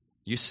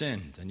 You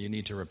sinned, and you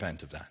need to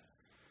repent of that.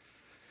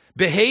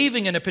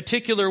 behaving in a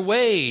particular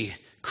way,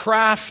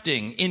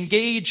 crafting,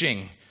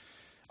 engaging,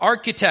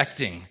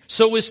 architecting,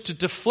 so as to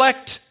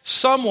deflect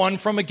someone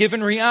from a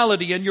given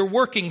reality, and you're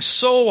working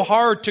so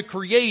hard to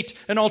create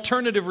an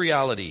alternative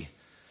reality.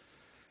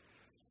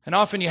 And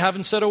often you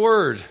haven't said a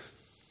word,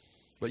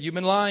 but you've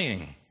been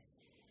lying.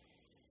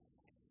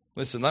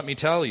 Listen, let me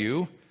tell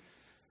you,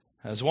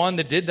 as one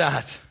that did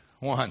that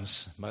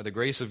once, by the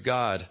grace of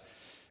God,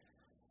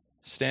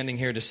 standing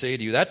here to say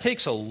to you, that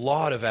takes a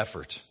lot of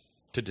effort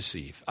to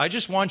deceive. I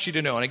just want you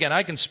to know, and again,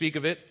 I can speak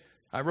of it.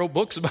 I wrote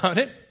books about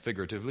it,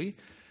 figuratively.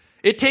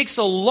 It takes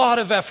a lot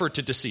of effort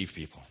to deceive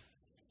people.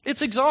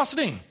 It's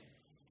exhausting.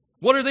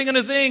 What are they going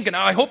to think? And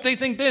I hope they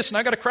think this, and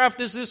I got to craft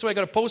this way, I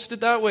got to post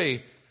it that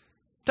way.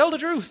 Tell the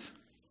truth.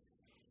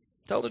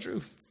 Tell the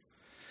truth.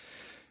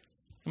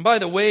 And by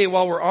the way,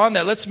 while we're on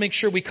that, let's make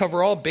sure we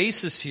cover all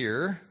bases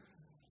here,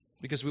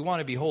 because we want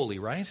to be holy,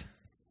 right?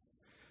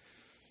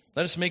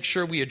 Let us make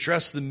sure we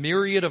address the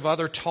myriad of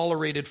other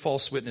tolerated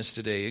false witness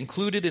today,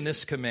 included in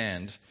this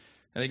command.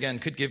 And again,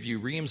 could give you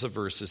reams of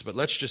verses, but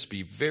let's just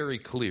be very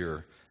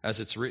clear as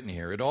it's written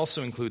here. It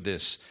also includes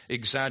this: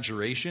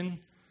 exaggeration,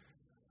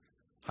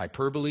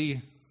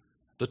 hyperbole,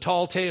 the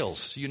tall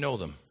tales, you know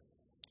them.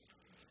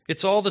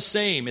 It's all the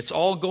same. It's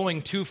all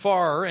going too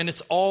far, and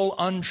it's all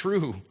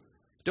untrue.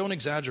 Don't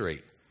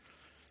exaggerate.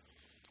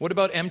 What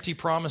about empty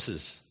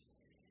promises?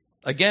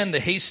 Again, the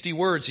hasty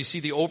words. You see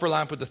the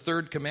overlap with the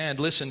third command.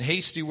 Listen,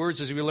 hasty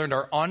words, as we learned,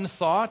 are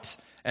unthought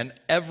and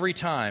every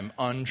time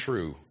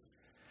untrue.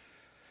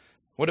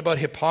 What about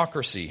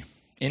hypocrisy?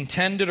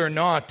 Intended or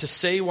not, to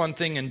say one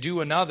thing and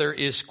do another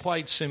is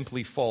quite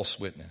simply false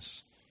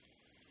witness.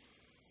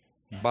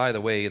 By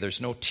the way,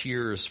 there's no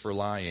tiers for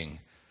lying.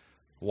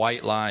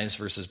 White lies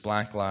versus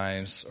black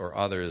lies or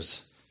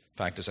others. In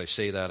fact, as I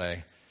say that,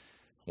 I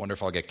wonder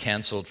if I'll get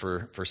canceled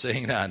for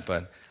saying that,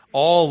 but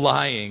all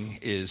lying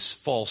is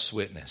false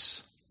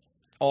witness.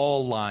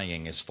 All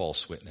lying is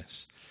false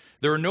witness.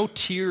 There are no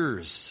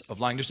tiers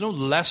of lying. There's no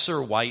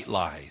lesser white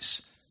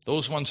lies.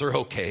 Those ones are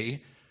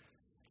okay.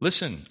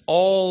 Listen,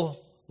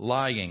 all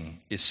lying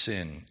is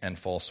sin and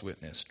false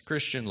witness.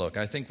 Christian, look,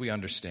 I think we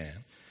understand.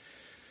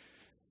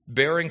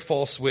 Bearing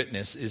false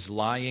witness is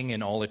lying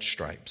in all its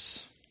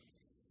stripes.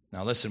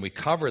 Now listen, we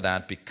cover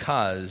that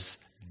because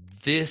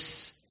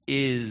this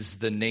is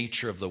the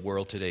nature of the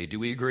world today. Do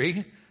we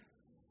agree?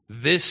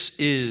 This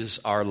is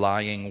our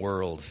lying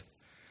world.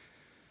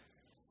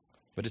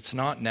 But it's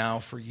not now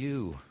for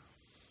you.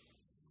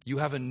 You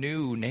have a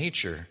new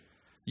nature.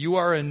 You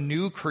are a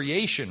new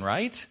creation,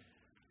 right,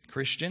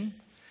 Christian?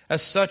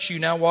 As such, you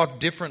now walk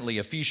differently.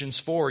 Ephesians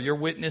 4, your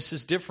witness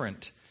is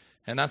different.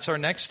 And that's our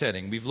next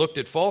heading. We've looked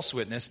at false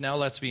witness. Now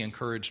let's be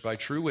encouraged by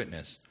true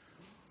witness.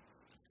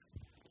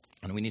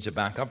 And we need to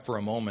back up for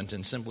a moment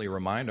and simply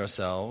remind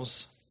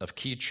ourselves of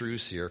key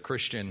truths here.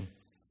 Christian,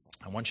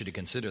 I want you to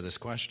consider this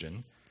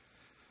question.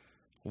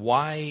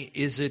 Why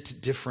is it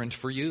different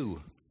for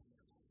you?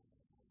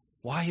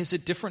 Why is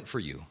it different for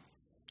you?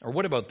 Or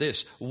what about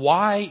this?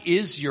 Why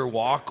is your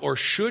walk, or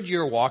should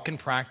your walk and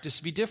practice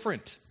be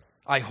different?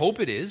 I hope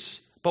it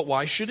is, but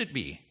why should it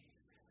be?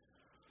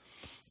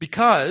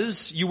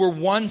 Because you were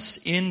once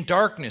in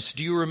darkness.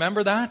 Do you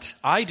remember that?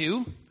 I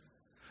do.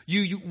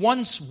 You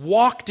once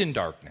walked in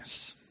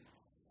darkness.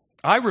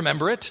 I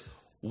remember it,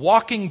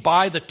 walking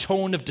by the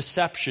tone of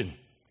deception.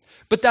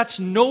 But that's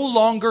no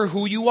longer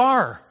who you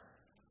are.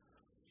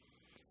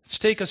 Let's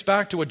take us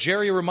back to what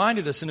Jerry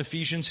reminded us in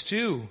Ephesians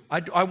 2.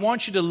 I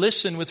want you to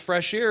listen with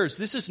fresh ears.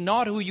 This is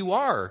not who you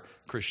are,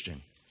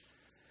 Christian.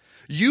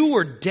 You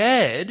were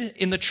dead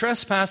in the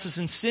trespasses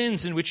and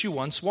sins in which you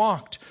once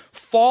walked,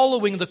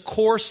 following the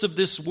course of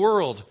this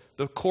world,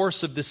 the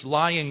course of this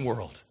lying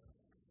world.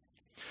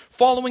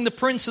 Following the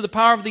prince of the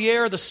power of the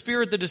air, the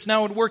spirit that is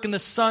now at work in the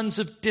sons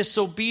of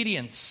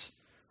disobedience,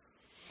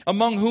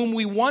 among whom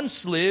we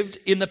once lived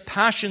in the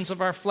passions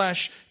of our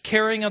flesh,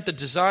 carrying out the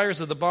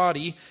desires of the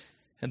body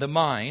and the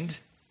mind,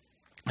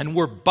 and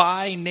were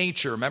by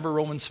nature, remember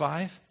Romans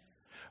 5?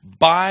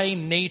 By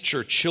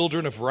nature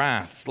children of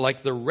wrath,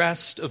 like the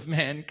rest of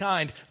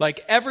mankind,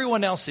 like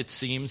everyone else it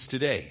seems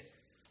today.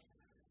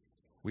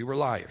 We were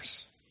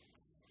liars.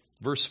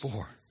 Verse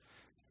 4,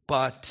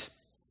 but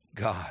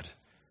God,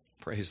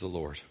 praise the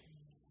Lord,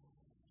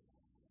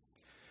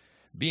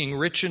 being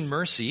rich in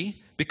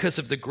mercy, because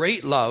of the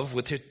great love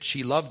with which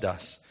He loved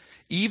us,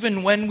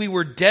 even when we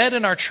were dead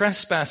in our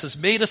trespasses,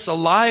 made us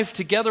alive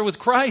together with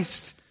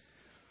Christ.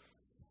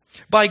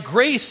 By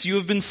grace you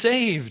have been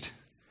saved,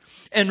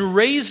 and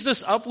raised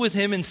us up with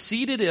Him and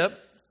seated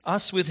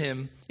us with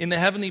Him in the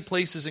heavenly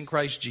places in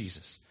Christ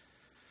Jesus,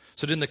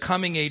 so that in the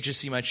coming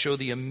ages He might show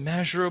the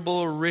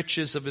immeasurable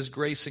riches of His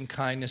grace and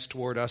kindness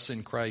toward us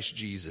in Christ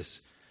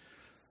Jesus.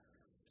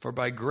 For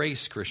by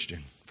grace,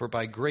 Christian,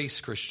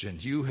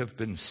 you have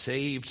been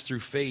saved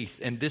through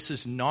faith, and this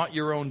is not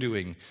your own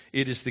doing.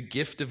 It is the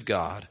gift of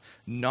God,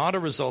 not a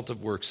result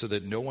of works, so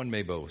that no one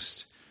may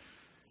boast.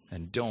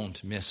 And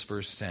don't miss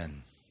verse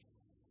 10.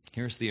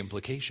 Here's the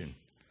implication,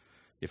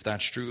 if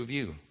that's true of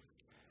you.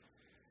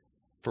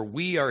 For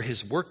we are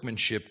his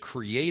workmanship,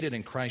 created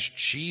in Christ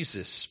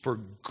Jesus for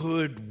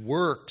good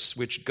works,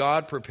 which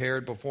God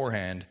prepared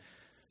beforehand,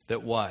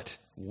 that what?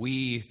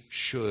 We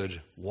should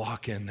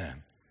walk in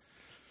them.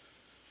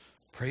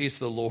 Praise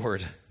the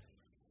Lord.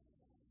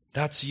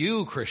 That's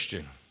you,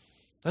 Christian.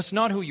 That's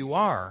not who you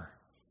are.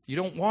 You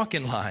don't walk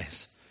in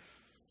lies.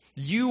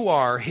 You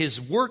are his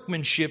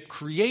workmanship,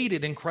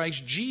 created in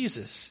Christ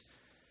Jesus.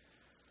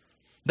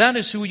 That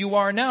is who you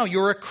are now.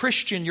 You're a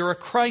Christian. You're a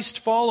Christ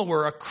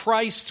follower, a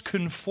Christ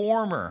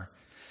conformer.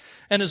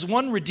 And as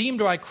one redeemed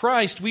by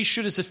Christ, we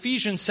should, as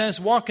Ephesians says,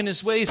 walk in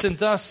his ways. And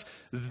thus,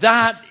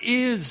 that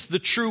is the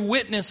true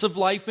witness of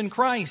life in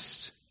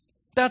Christ.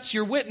 That's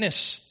your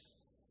witness.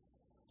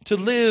 To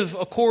live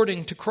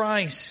according to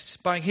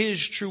Christ by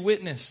his true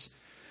witness.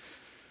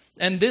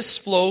 And this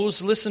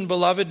flows, listen,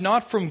 beloved,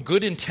 not from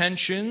good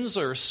intentions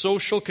or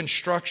social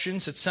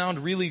constructions that sound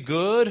really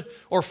good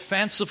or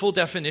fanciful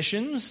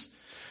definitions.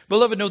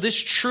 Beloved, no, this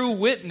true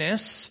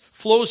witness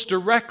flows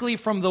directly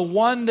from the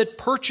one that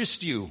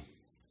purchased you.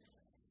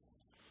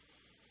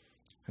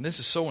 And this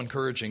is so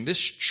encouraging. This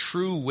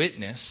true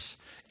witness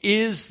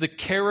is the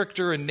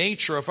character and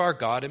nature of our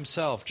God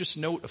himself. Just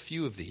note a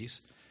few of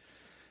these.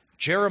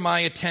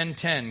 Jeremiah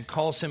 10:10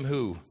 calls him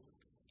who?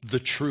 The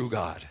true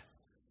God.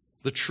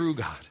 The true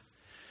God.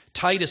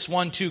 Titus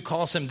 1:2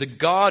 calls him the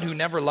God who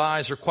never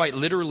lies, or quite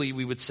literally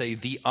we would say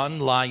the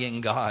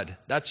unlying God.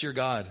 That's your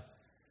God.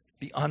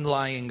 The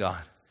unlying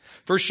God.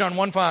 1 John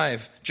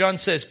 1:5, John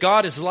says,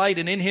 God is light,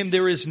 and in him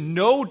there is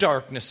no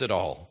darkness at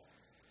all.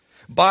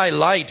 By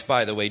light,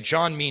 by the way,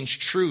 John means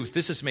truth.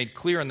 This is made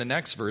clear in the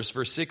next verse.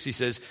 Verse 6, he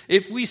says,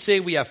 if we say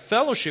we have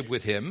fellowship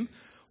with him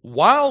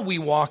while we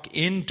walk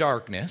in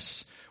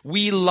darkness,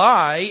 we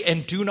lie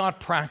and do not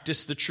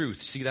practice the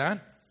truth. See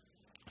that?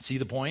 See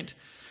the point?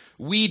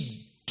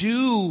 We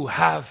do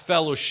have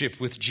fellowship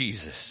with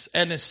Jesus.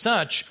 And as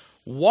such,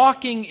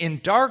 walking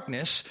in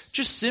darkness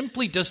just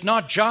simply does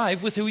not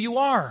jive with who you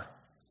are.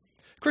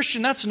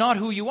 Christian, that's not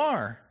who you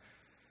are.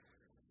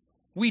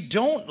 We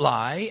don't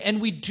lie,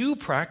 and we do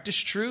practice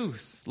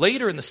truth.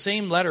 Later in the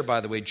same letter, by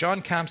the way,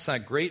 John caps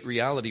that great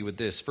reality with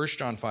this, 1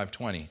 John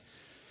 5:20.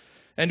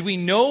 And we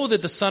know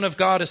that the Son of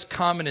God has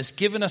come and has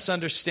given us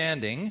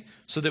understanding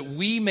so that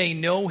we may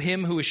know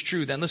him who is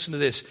true. Then listen to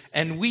this.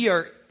 And we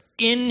are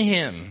in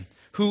him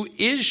who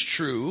is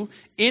true,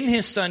 in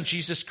his Son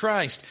Jesus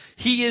Christ.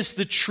 He is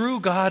the true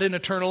God in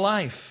eternal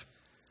life.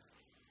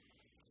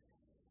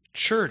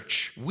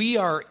 Church, we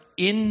are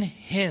in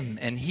him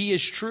and he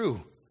is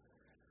true.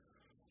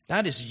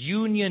 That is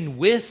union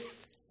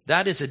with,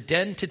 that is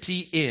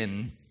identity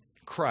in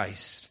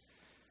Christ.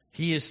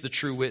 He is the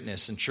true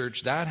witness. And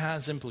church, that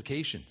has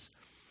implications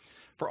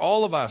for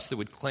all of us that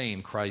would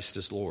claim Christ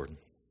as Lord.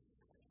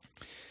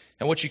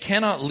 And what you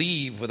cannot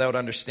leave without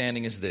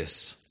understanding is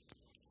this.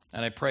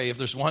 And I pray if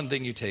there's one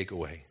thing you take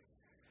away,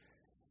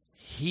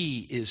 he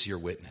is your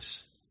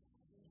witness.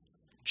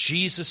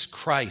 Jesus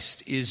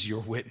Christ is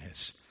your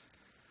witness.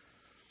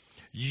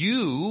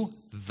 You,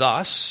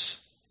 thus,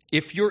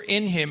 if you're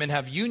in him and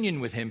have union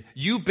with him,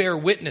 you bear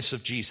witness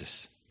of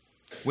Jesus.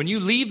 When you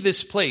leave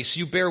this place,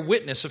 you bear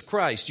witness of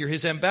Christ. You're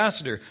his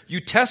ambassador. You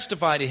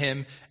testify to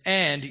him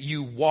and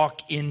you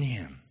walk in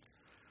him.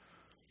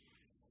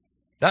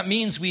 That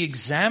means we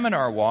examine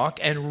our walk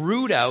and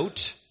root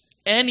out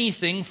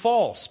anything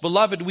false.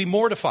 Beloved, we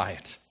mortify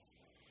it.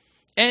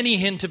 Any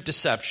hint of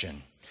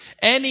deception,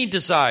 any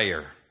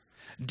desire,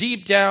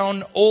 deep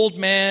down, old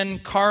man,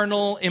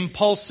 carnal,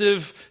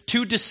 impulsive,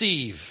 to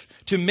deceive,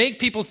 to make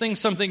people think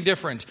something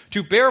different,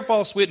 to bear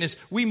false witness,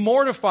 we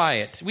mortify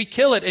it, we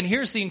kill it. And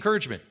here's the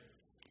encouragement.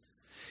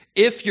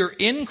 If you're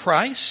in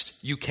Christ,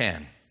 you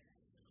can.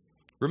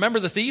 Remember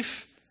the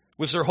thief?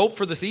 Was there hope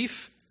for the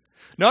thief?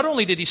 Not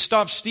only did he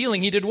stop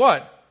stealing, he did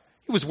what?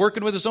 He was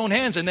working with his own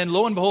hands, and then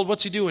lo and behold,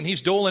 what's he doing?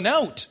 He's doling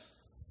out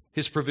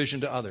his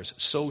provision to others.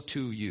 So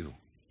too you.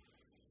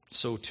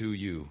 So too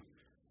you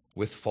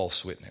with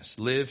false witness.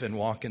 Live and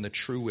walk in the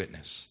true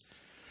witness.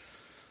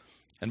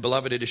 And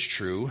beloved, it is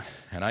true,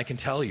 and I can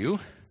tell you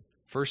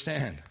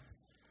firsthand,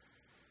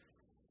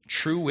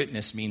 true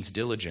witness means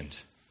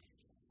diligent.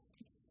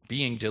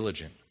 Being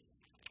diligent.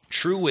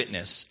 True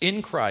witness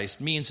in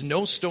Christ means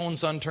no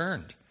stones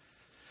unturned.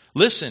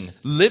 Listen,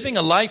 living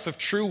a life of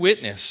true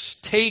witness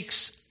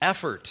takes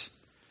effort.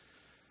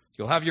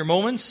 You'll have your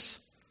moments,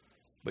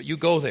 but you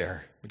go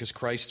there because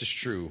Christ is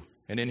true,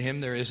 and in him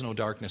there is no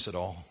darkness at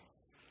all.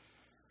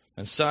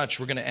 And such,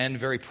 we're going to end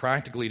very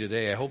practically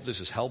today. I hope this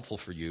is helpful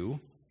for you.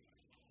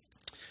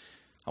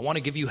 I want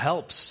to give you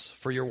helps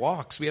for your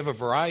walks. We have a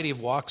variety of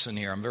walks in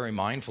here. I'm very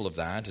mindful of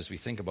that as we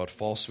think about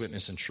false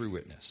witness and true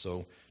witness.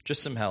 So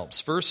just some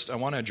helps. First, I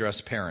want to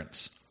address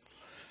parents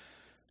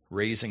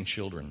raising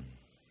children.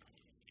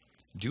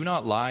 Do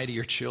not lie to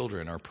your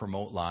children or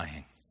promote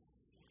lying.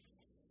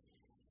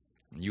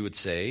 You would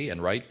say,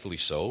 and rightfully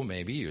so,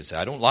 maybe, you would say,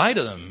 I don't lie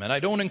to them and I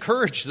don't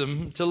encourage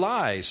them to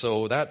lie,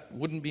 so that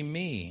wouldn't be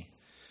me.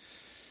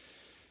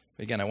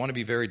 Again, I want to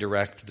be very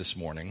direct this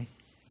morning.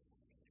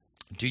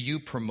 Do you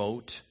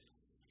promote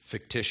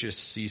fictitious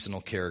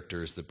seasonal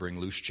characters that bring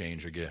loose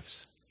change or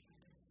gifts?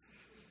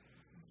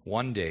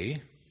 One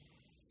day,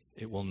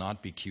 it will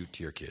not be cute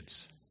to your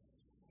kids.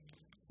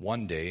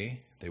 One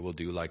day, they will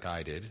do like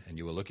I did, and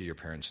you will look at your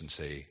parents and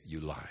say, "You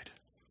lied.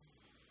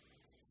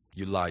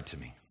 You lied to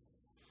me."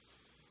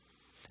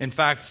 In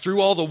fact,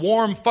 through all the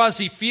warm,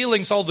 fuzzy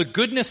feelings, all the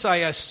goodness I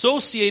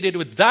associated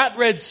with that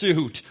red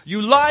suit,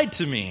 you lied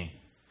to me.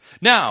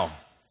 Now,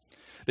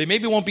 they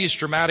maybe won't be as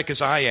dramatic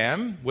as I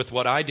am with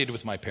what I did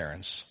with my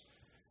parents,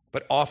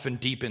 but often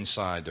deep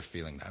inside they're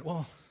feeling that.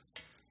 Well,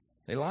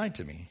 they lied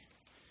to me.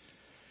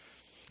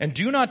 And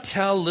do not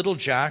tell little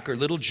Jack or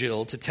little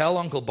Jill to tell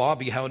Uncle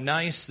Bobby how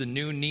nice the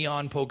new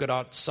neon polka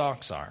dot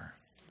socks are.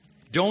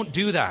 Don't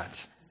do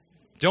that.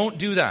 Don't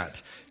do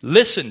that.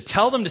 Listen,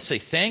 tell them to say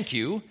thank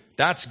you.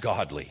 That's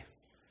godly.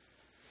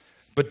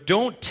 But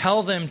don't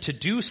tell them to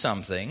do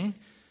something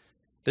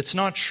that's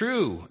not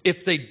true.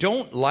 If they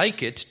don't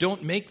like it,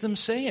 don't make them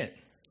say it.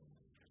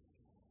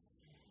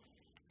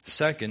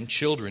 Second,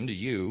 children, to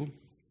you,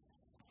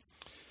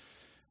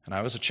 and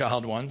I was a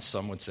child once,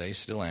 some would say,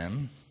 still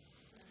am,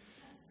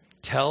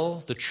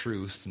 tell the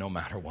truth no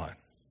matter what.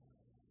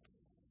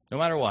 No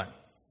matter what.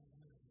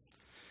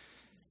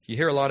 You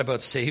hear a lot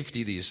about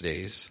safety these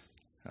days.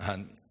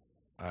 And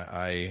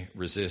I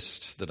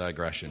resist the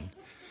digression.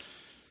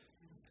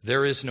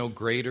 There is no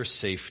greater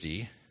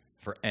safety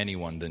for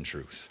anyone than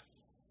truth.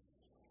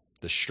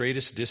 The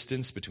straightest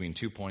distance between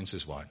 2 points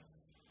is what?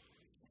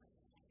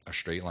 A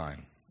straight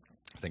line.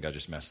 I think I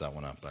just messed that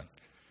one up, but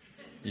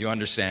you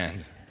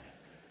understand.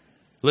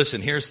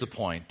 Listen, here's the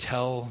point.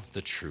 Tell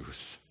the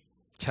truth.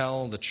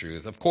 Tell the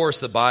truth. Of course,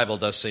 the Bible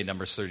does say,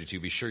 Numbers 32,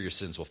 be sure your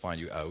sins will find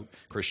you out.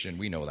 Christian,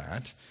 we know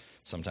that,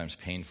 sometimes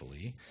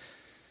painfully.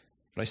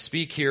 But I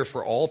speak here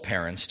for all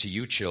parents, to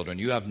you children.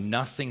 You have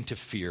nothing to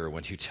fear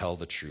when you tell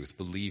the truth.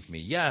 Believe me.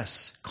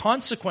 Yes,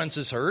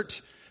 consequences hurt.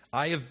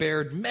 I have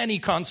bared many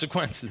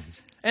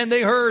consequences. And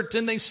they hurt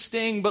and they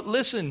sting. But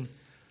listen,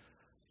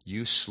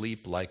 you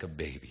sleep like a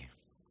baby.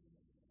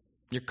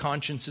 Your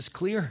conscience is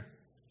clear.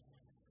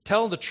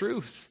 Tell the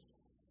truth.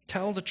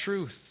 Tell the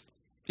truth.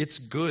 It's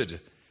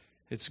good.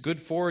 It's good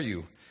for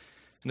you.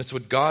 And it's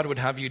what God would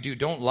have you do.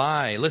 Don't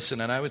lie.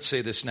 Listen, and I would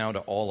say this now to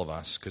all of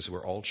us, because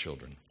we're all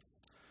children.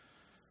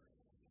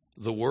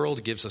 The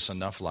world gives us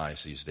enough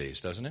lies these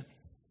days, doesn't it?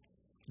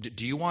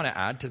 Do you want to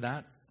add to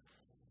that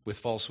with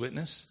false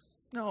witness?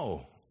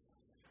 No.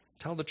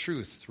 Tell the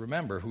truth.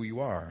 Remember who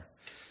you are.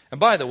 And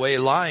by the way,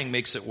 lying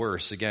makes it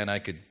worse. Again, I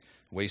could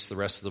waste the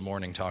rest of the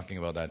morning talking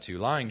about that too.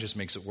 Lying just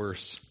makes it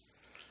worse.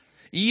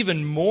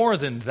 Even more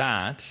than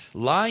that,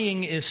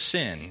 lying is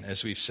sin,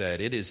 as we've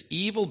said. It is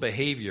evil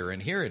behavior,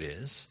 and here it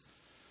is.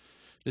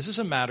 This is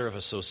a matter of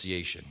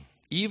association.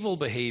 Evil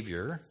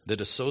behavior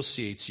that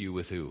associates you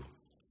with who?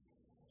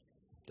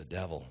 The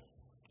devil.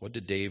 What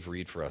did Dave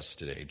read for us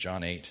today?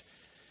 John 8.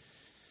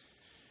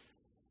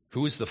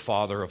 Who is the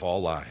father of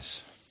all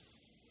lies?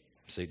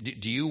 Say,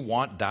 do you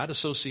want that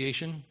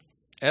association?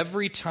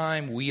 Every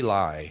time we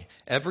lie,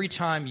 every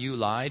time you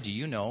lie, do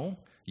you know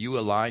you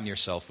align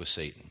yourself with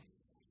Satan?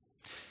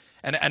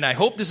 And I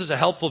hope this is a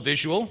helpful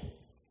visual.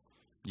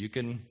 You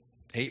can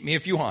hate me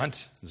if you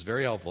want. It's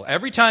very helpful.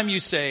 Every time you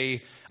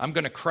say, I'm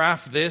going to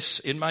craft this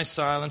in my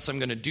silence, I'm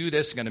going to do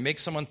this, I'm going to make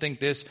someone think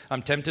this,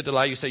 I'm tempted to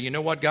lie, you say, you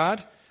know what,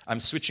 God? I'm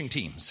switching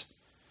teams.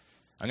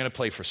 I'm going to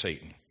play for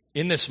Satan.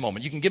 In this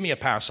moment, you can give me a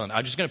pass on,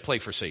 I'm just going to play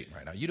for Satan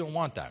right now. You don't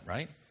want that,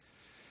 right?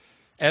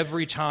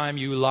 Every time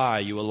you lie,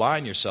 you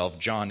align yourself,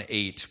 John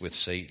 8, with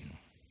Satan.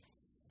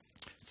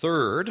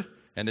 Third,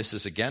 and this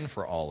is again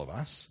for all of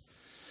us,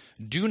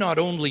 do not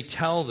only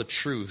tell the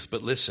truth,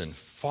 but listen,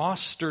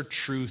 foster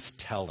truth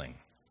telling.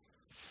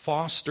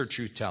 Foster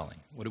truth telling.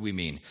 What do we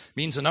mean? It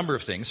means a number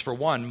of things. For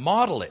one,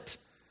 model it.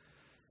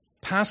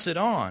 Pass it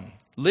on.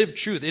 Live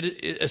truth.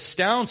 It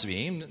astounds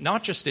me,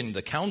 not just in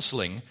the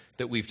counseling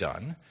that we've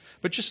done,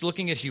 but just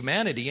looking at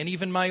humanity and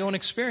even my own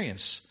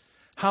experience.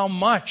 How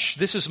much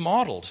this is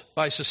modeled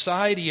by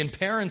society and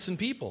parents and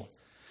people.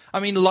 I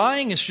mean,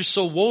 lying is just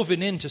so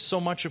woven into so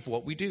much of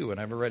what we do, and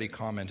I've already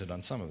commented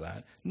on some of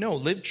that. No,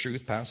 live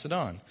truth, pass it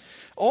on.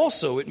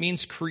 Also, it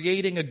means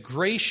creating a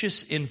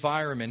gracious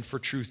environment for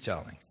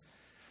truth-telling.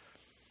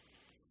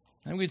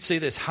 And we'd say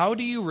this, how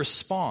do you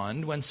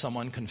respond when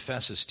someone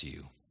confesses to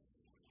you?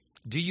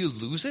 Do you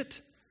lose it?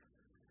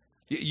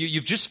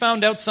 You've just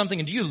found out something,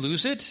 and do you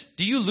lose it?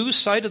 Do you lose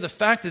sight of the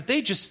fact that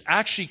they just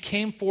actually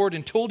came forward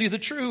and told you the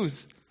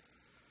truth?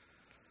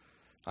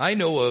 I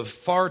know of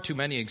far too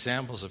many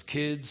examples of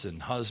kids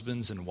and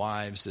husbands and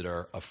wives that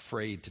are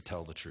afraid to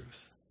tell the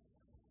truth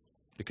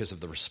because of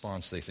the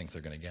response they think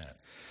they're going to get.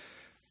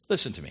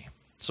 Listen to me,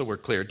 so we're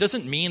clear. It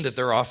doesn't mean that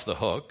they're off the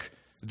hook.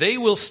 They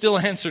will still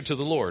answer to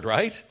the Lord,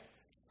 right?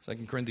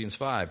 2 Corinthians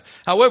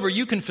 5. However,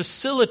 you can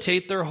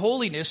facilitate their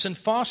holiness and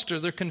foster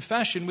their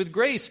confession with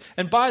grace.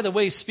 And by the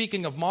way,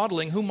 speaking of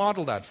modeling, who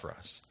modeled that for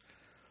us?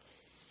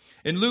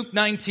 In Luke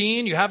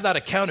 19, you have that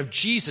account of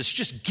Jesus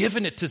just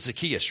giving it to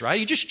Zacchaeus, right?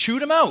 He just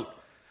chewed him out.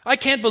 I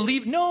can't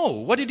believe, no.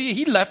 What did he?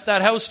 He left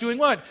that house doing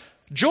what?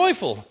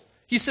 Joyful.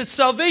 He said,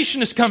 salvation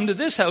has come to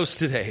this house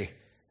today.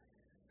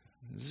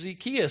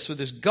 Zacchaeus, with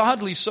his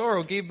godly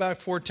sorrow, gave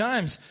back 4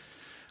 times.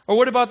 Or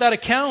what about that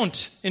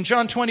account in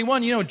John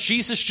 21?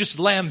 Jesus just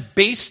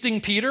lambasting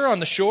Peter on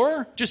the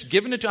shore, just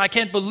giving it to, I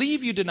can't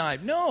believe you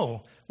denied.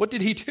 No. What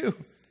did he do?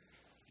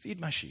 Feed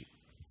my sheep.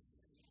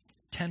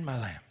 Tend my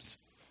lambs.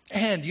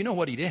 And you know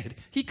what he did?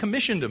 He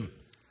commissioned him.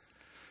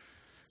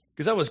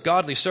 Because that was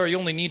godly sorrow. You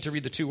only need to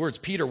read the 2 words.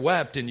 Peter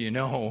wept, and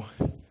it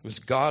was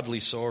godly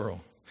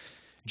sorrow.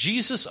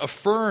 Jesus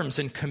affirms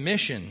and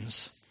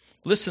commissions.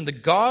 Listen, the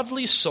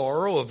godly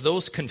sorrow of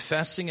those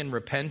confessing and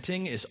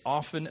repenting is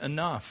often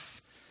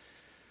enough.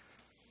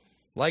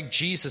 Like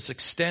Jesus,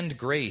 extend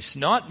grace,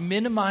 not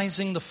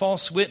minimizing the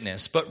false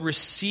witness, but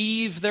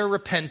receive their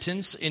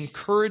repentance,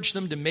 encourage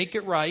them to make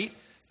it right,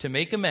 to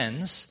make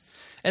amends,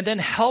 and then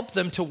help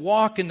them to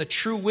walk in the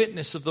true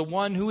witness of the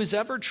one who is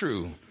ever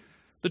true.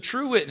 The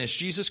true witness,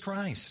 Jesus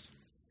Christ.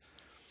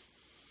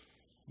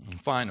 And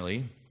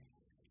finally,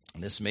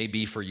 and this may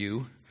be for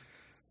you,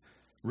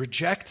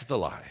 reject the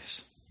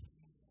lies.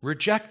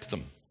 Reject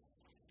them.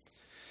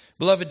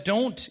 Beloved,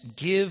 don't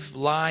give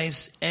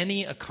lies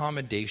any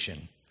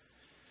accommodation.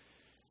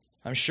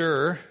 I'm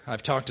sure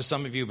I've talked to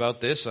some of you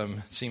about this.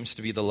 Seems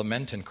to be the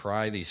lament and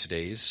cry these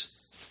days.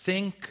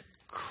 Think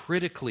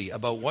critically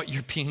about what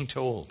you're being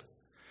told.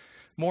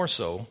 More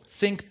so,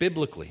 think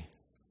biblically.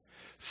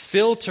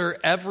 Filter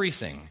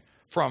everything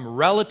from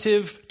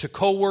relative to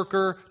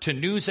coworker to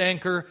news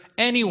anchor,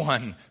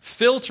 anyone.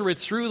 Filter it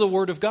through the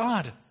Word of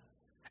God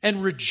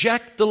and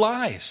reject the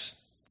lies.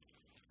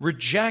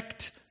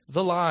 Reject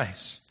the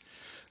lies.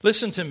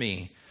 Listen to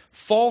me.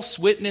 False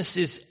witness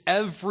is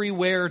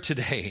everywhere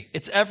today.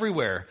 It's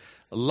everywhere.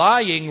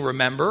 Lying,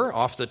 remember,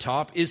 off the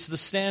top, is the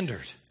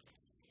standard.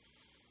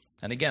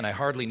 And again, I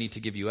hardly need to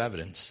give you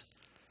evidence.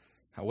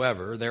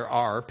 However, there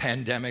are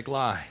pandemic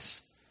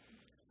lies.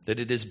 That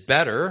it is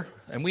better,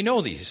 and we know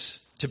these,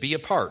 to be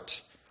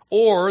apart.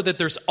 Or that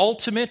there's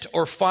ultimate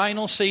or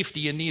final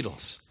safety in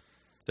needles.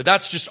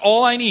 That's just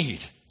all I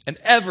need, and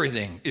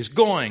everything is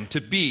going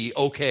to be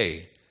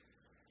okay.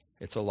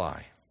 It's a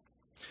lie.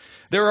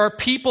 There are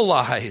people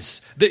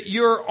lies that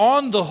you're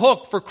on the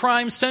hook for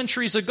crimes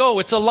centuries ago.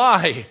 It's a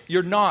lie.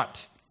 You're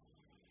not.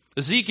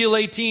 Ezekiel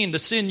 18, the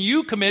sin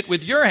you commit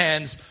with your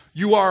hands,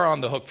 you are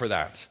on the hook for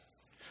that.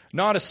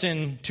 Not a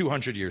sin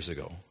 200 years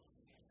ago.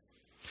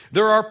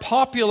 There are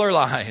popular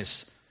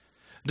lies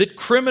that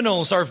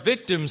criminals are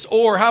victims,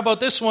 or how about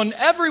this one?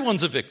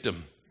 Everyone's a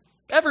victim.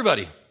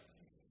 Everybody.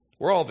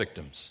 We're all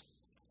victims.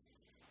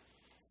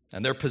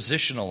 And they're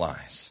positional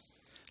lies,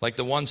 like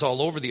the ones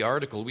all over the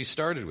article we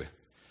started with.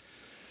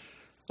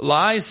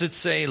 Lies that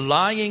say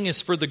lying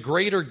is for the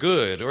greater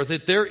good, or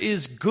that there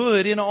is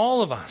good in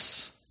all of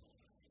us.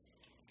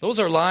 Those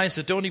are lies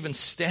that don't even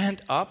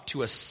stand up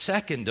to a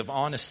second of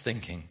honest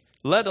thinking,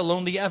 let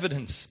alone the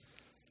evidence.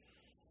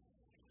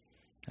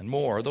 And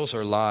more, those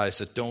are lies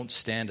that don't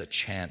stand a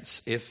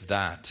chance, if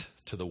that,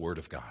 to the Word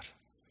of God.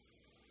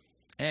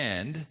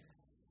 And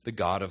the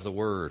God of the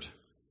Word.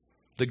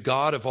 The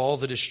God of all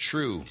that is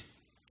true.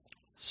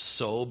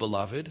 So,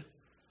 beloved,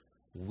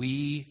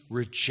 we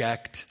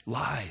reject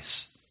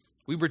lies.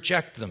 We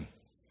reject them.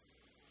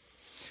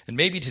 And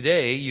maybe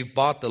today you've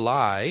bought the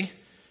lie,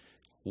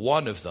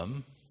 one of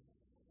them.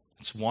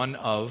 It's one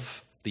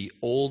of the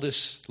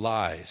oldest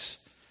lies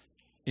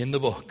in the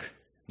book.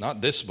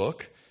 Not this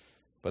book,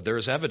 but there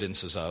is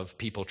evidences of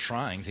people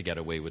trying to get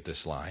away with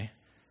this lie.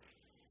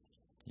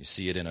 You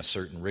see it in a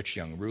certain rich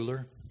young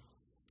ruler.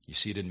 You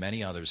see it in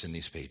many others in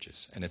these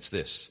pages. And it's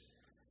this: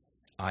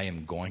 I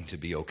am going to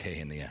be okay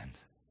in the end.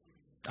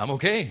 I'm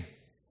okay.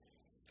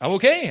 I'm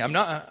okay.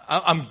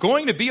 I'm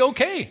going to be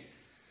okay.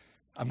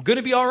 I'm going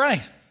to be all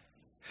right.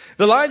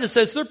 The lie that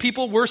says there are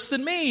people worse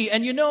than me.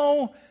 And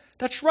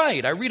that's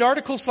right. I read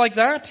articles like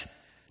that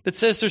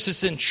says there's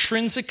this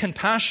intrinsic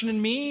compassion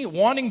in me,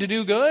 wanting to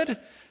do good.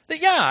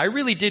 That, I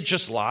really did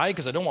just lie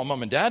because I don't want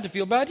mom and dad to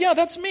feel bad. Yeah,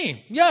 that's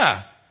me.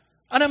 Yeah.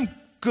 And I'm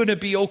going to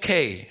be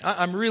okay.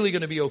 I'm really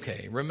going to be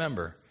okay.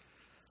 Remember,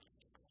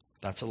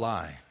 that's a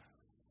lie.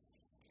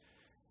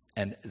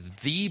 And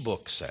the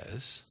book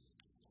says,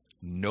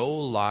 no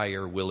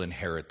liar will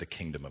inherit the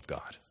kingdom of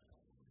God.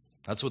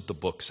 That's what the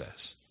book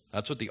says.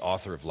 That's what the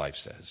author of life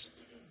says.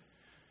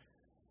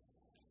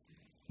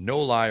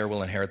 No liar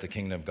will inherit the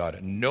kingdom of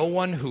God. No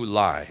one who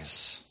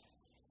lies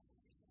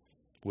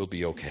will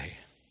be okay.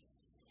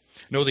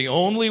 No, the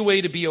only way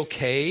to be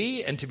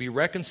okay and to be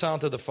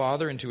reconciled to the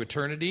Father into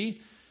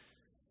eternity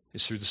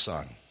is through the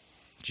Son,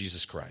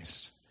 Jesus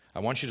Christ. I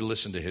want you to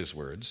listen to his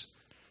words.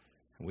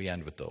 We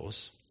end with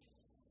those.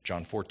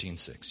 John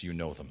 14:6. You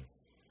know them.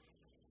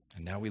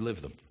 And now we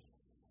live them.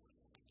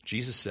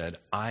 Jesus said,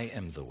 I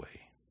am the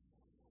way,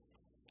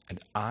 and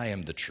I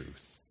am the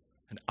truth,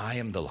 and I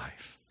am the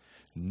life.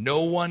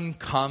 No one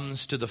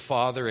comes to the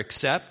Father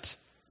except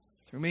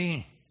through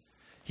me.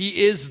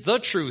 He is the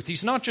truth.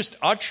 He's not just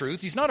a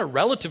truth. He's not a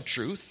relative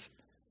truth.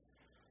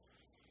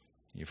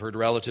 You've heard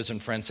relatives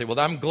and friends say, well,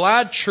 I'm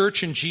glad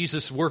church and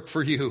Jesus work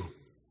for you.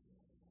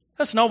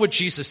 That's not what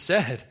Jesus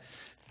said.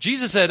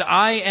 Jesus said,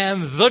 I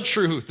am the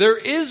truth. There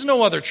is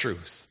no other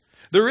truth.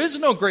 There is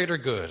no greater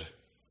good.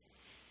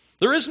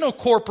 There is no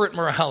corporate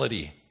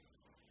morality.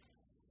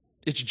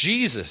 It's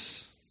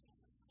Jesus.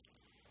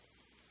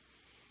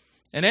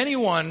 And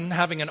anyone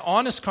having an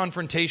honest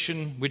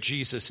confrontation with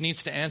Jesus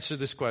needs to answer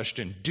this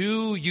question.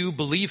 Do you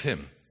believe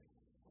him?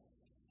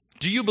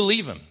 Do you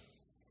believe him?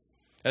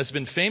 As has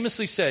been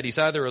famously said, he's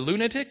either a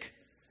lunatic,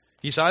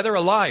 he's either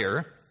a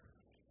liar,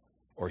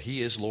 or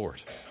he is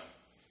Lord.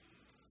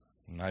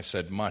 And I've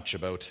said much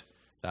about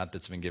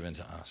that's been given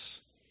to us.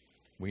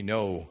 We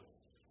know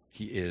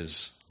he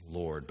is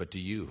Lord, but do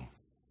you?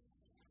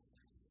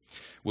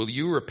 Will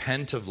you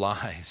repent of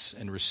lies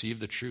and receive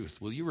the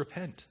truth? Will you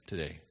repent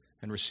today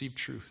and receive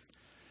truth?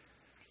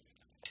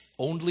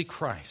 Only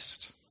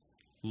Christ,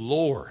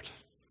 Lord,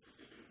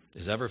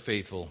 is ever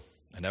faithful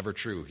and ever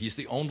true. He's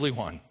the only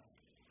one.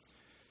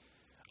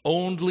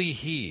 Only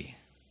he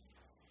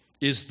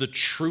is the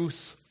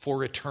truth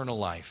for eternal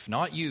life.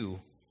 Not you,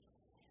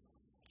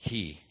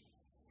 he.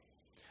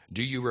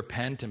 Do you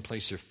repent and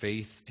place your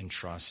faith and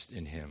trust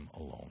in him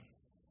alone?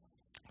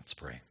 Let's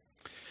pray.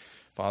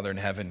 Father in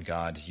heaven,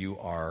 God, you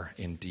are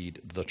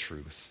indeed the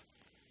truth.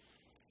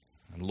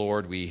 And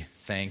Lord, we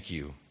thank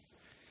you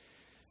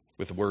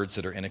with words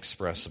that are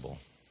inexpressible,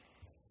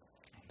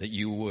 that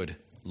you would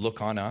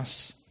look on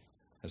us,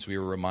 as we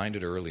were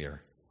reminded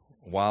earlier,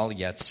 while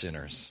yet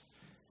sinners,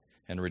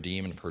 and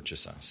redeem and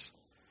purchase us.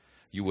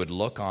 You would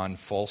look on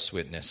false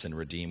witness and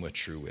redeem with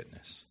true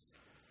witness.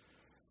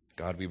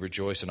 God, we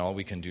rejoice, and all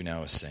we can do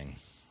now is sing.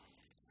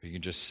 We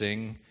can just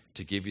sing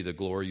to give you the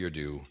glory you're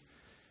due,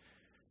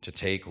 to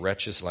take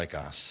wretches like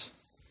us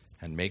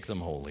and make them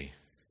holy,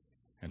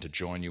 and to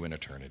join you in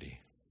eternity.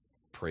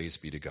 Praise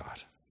be to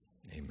God.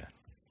 Amen.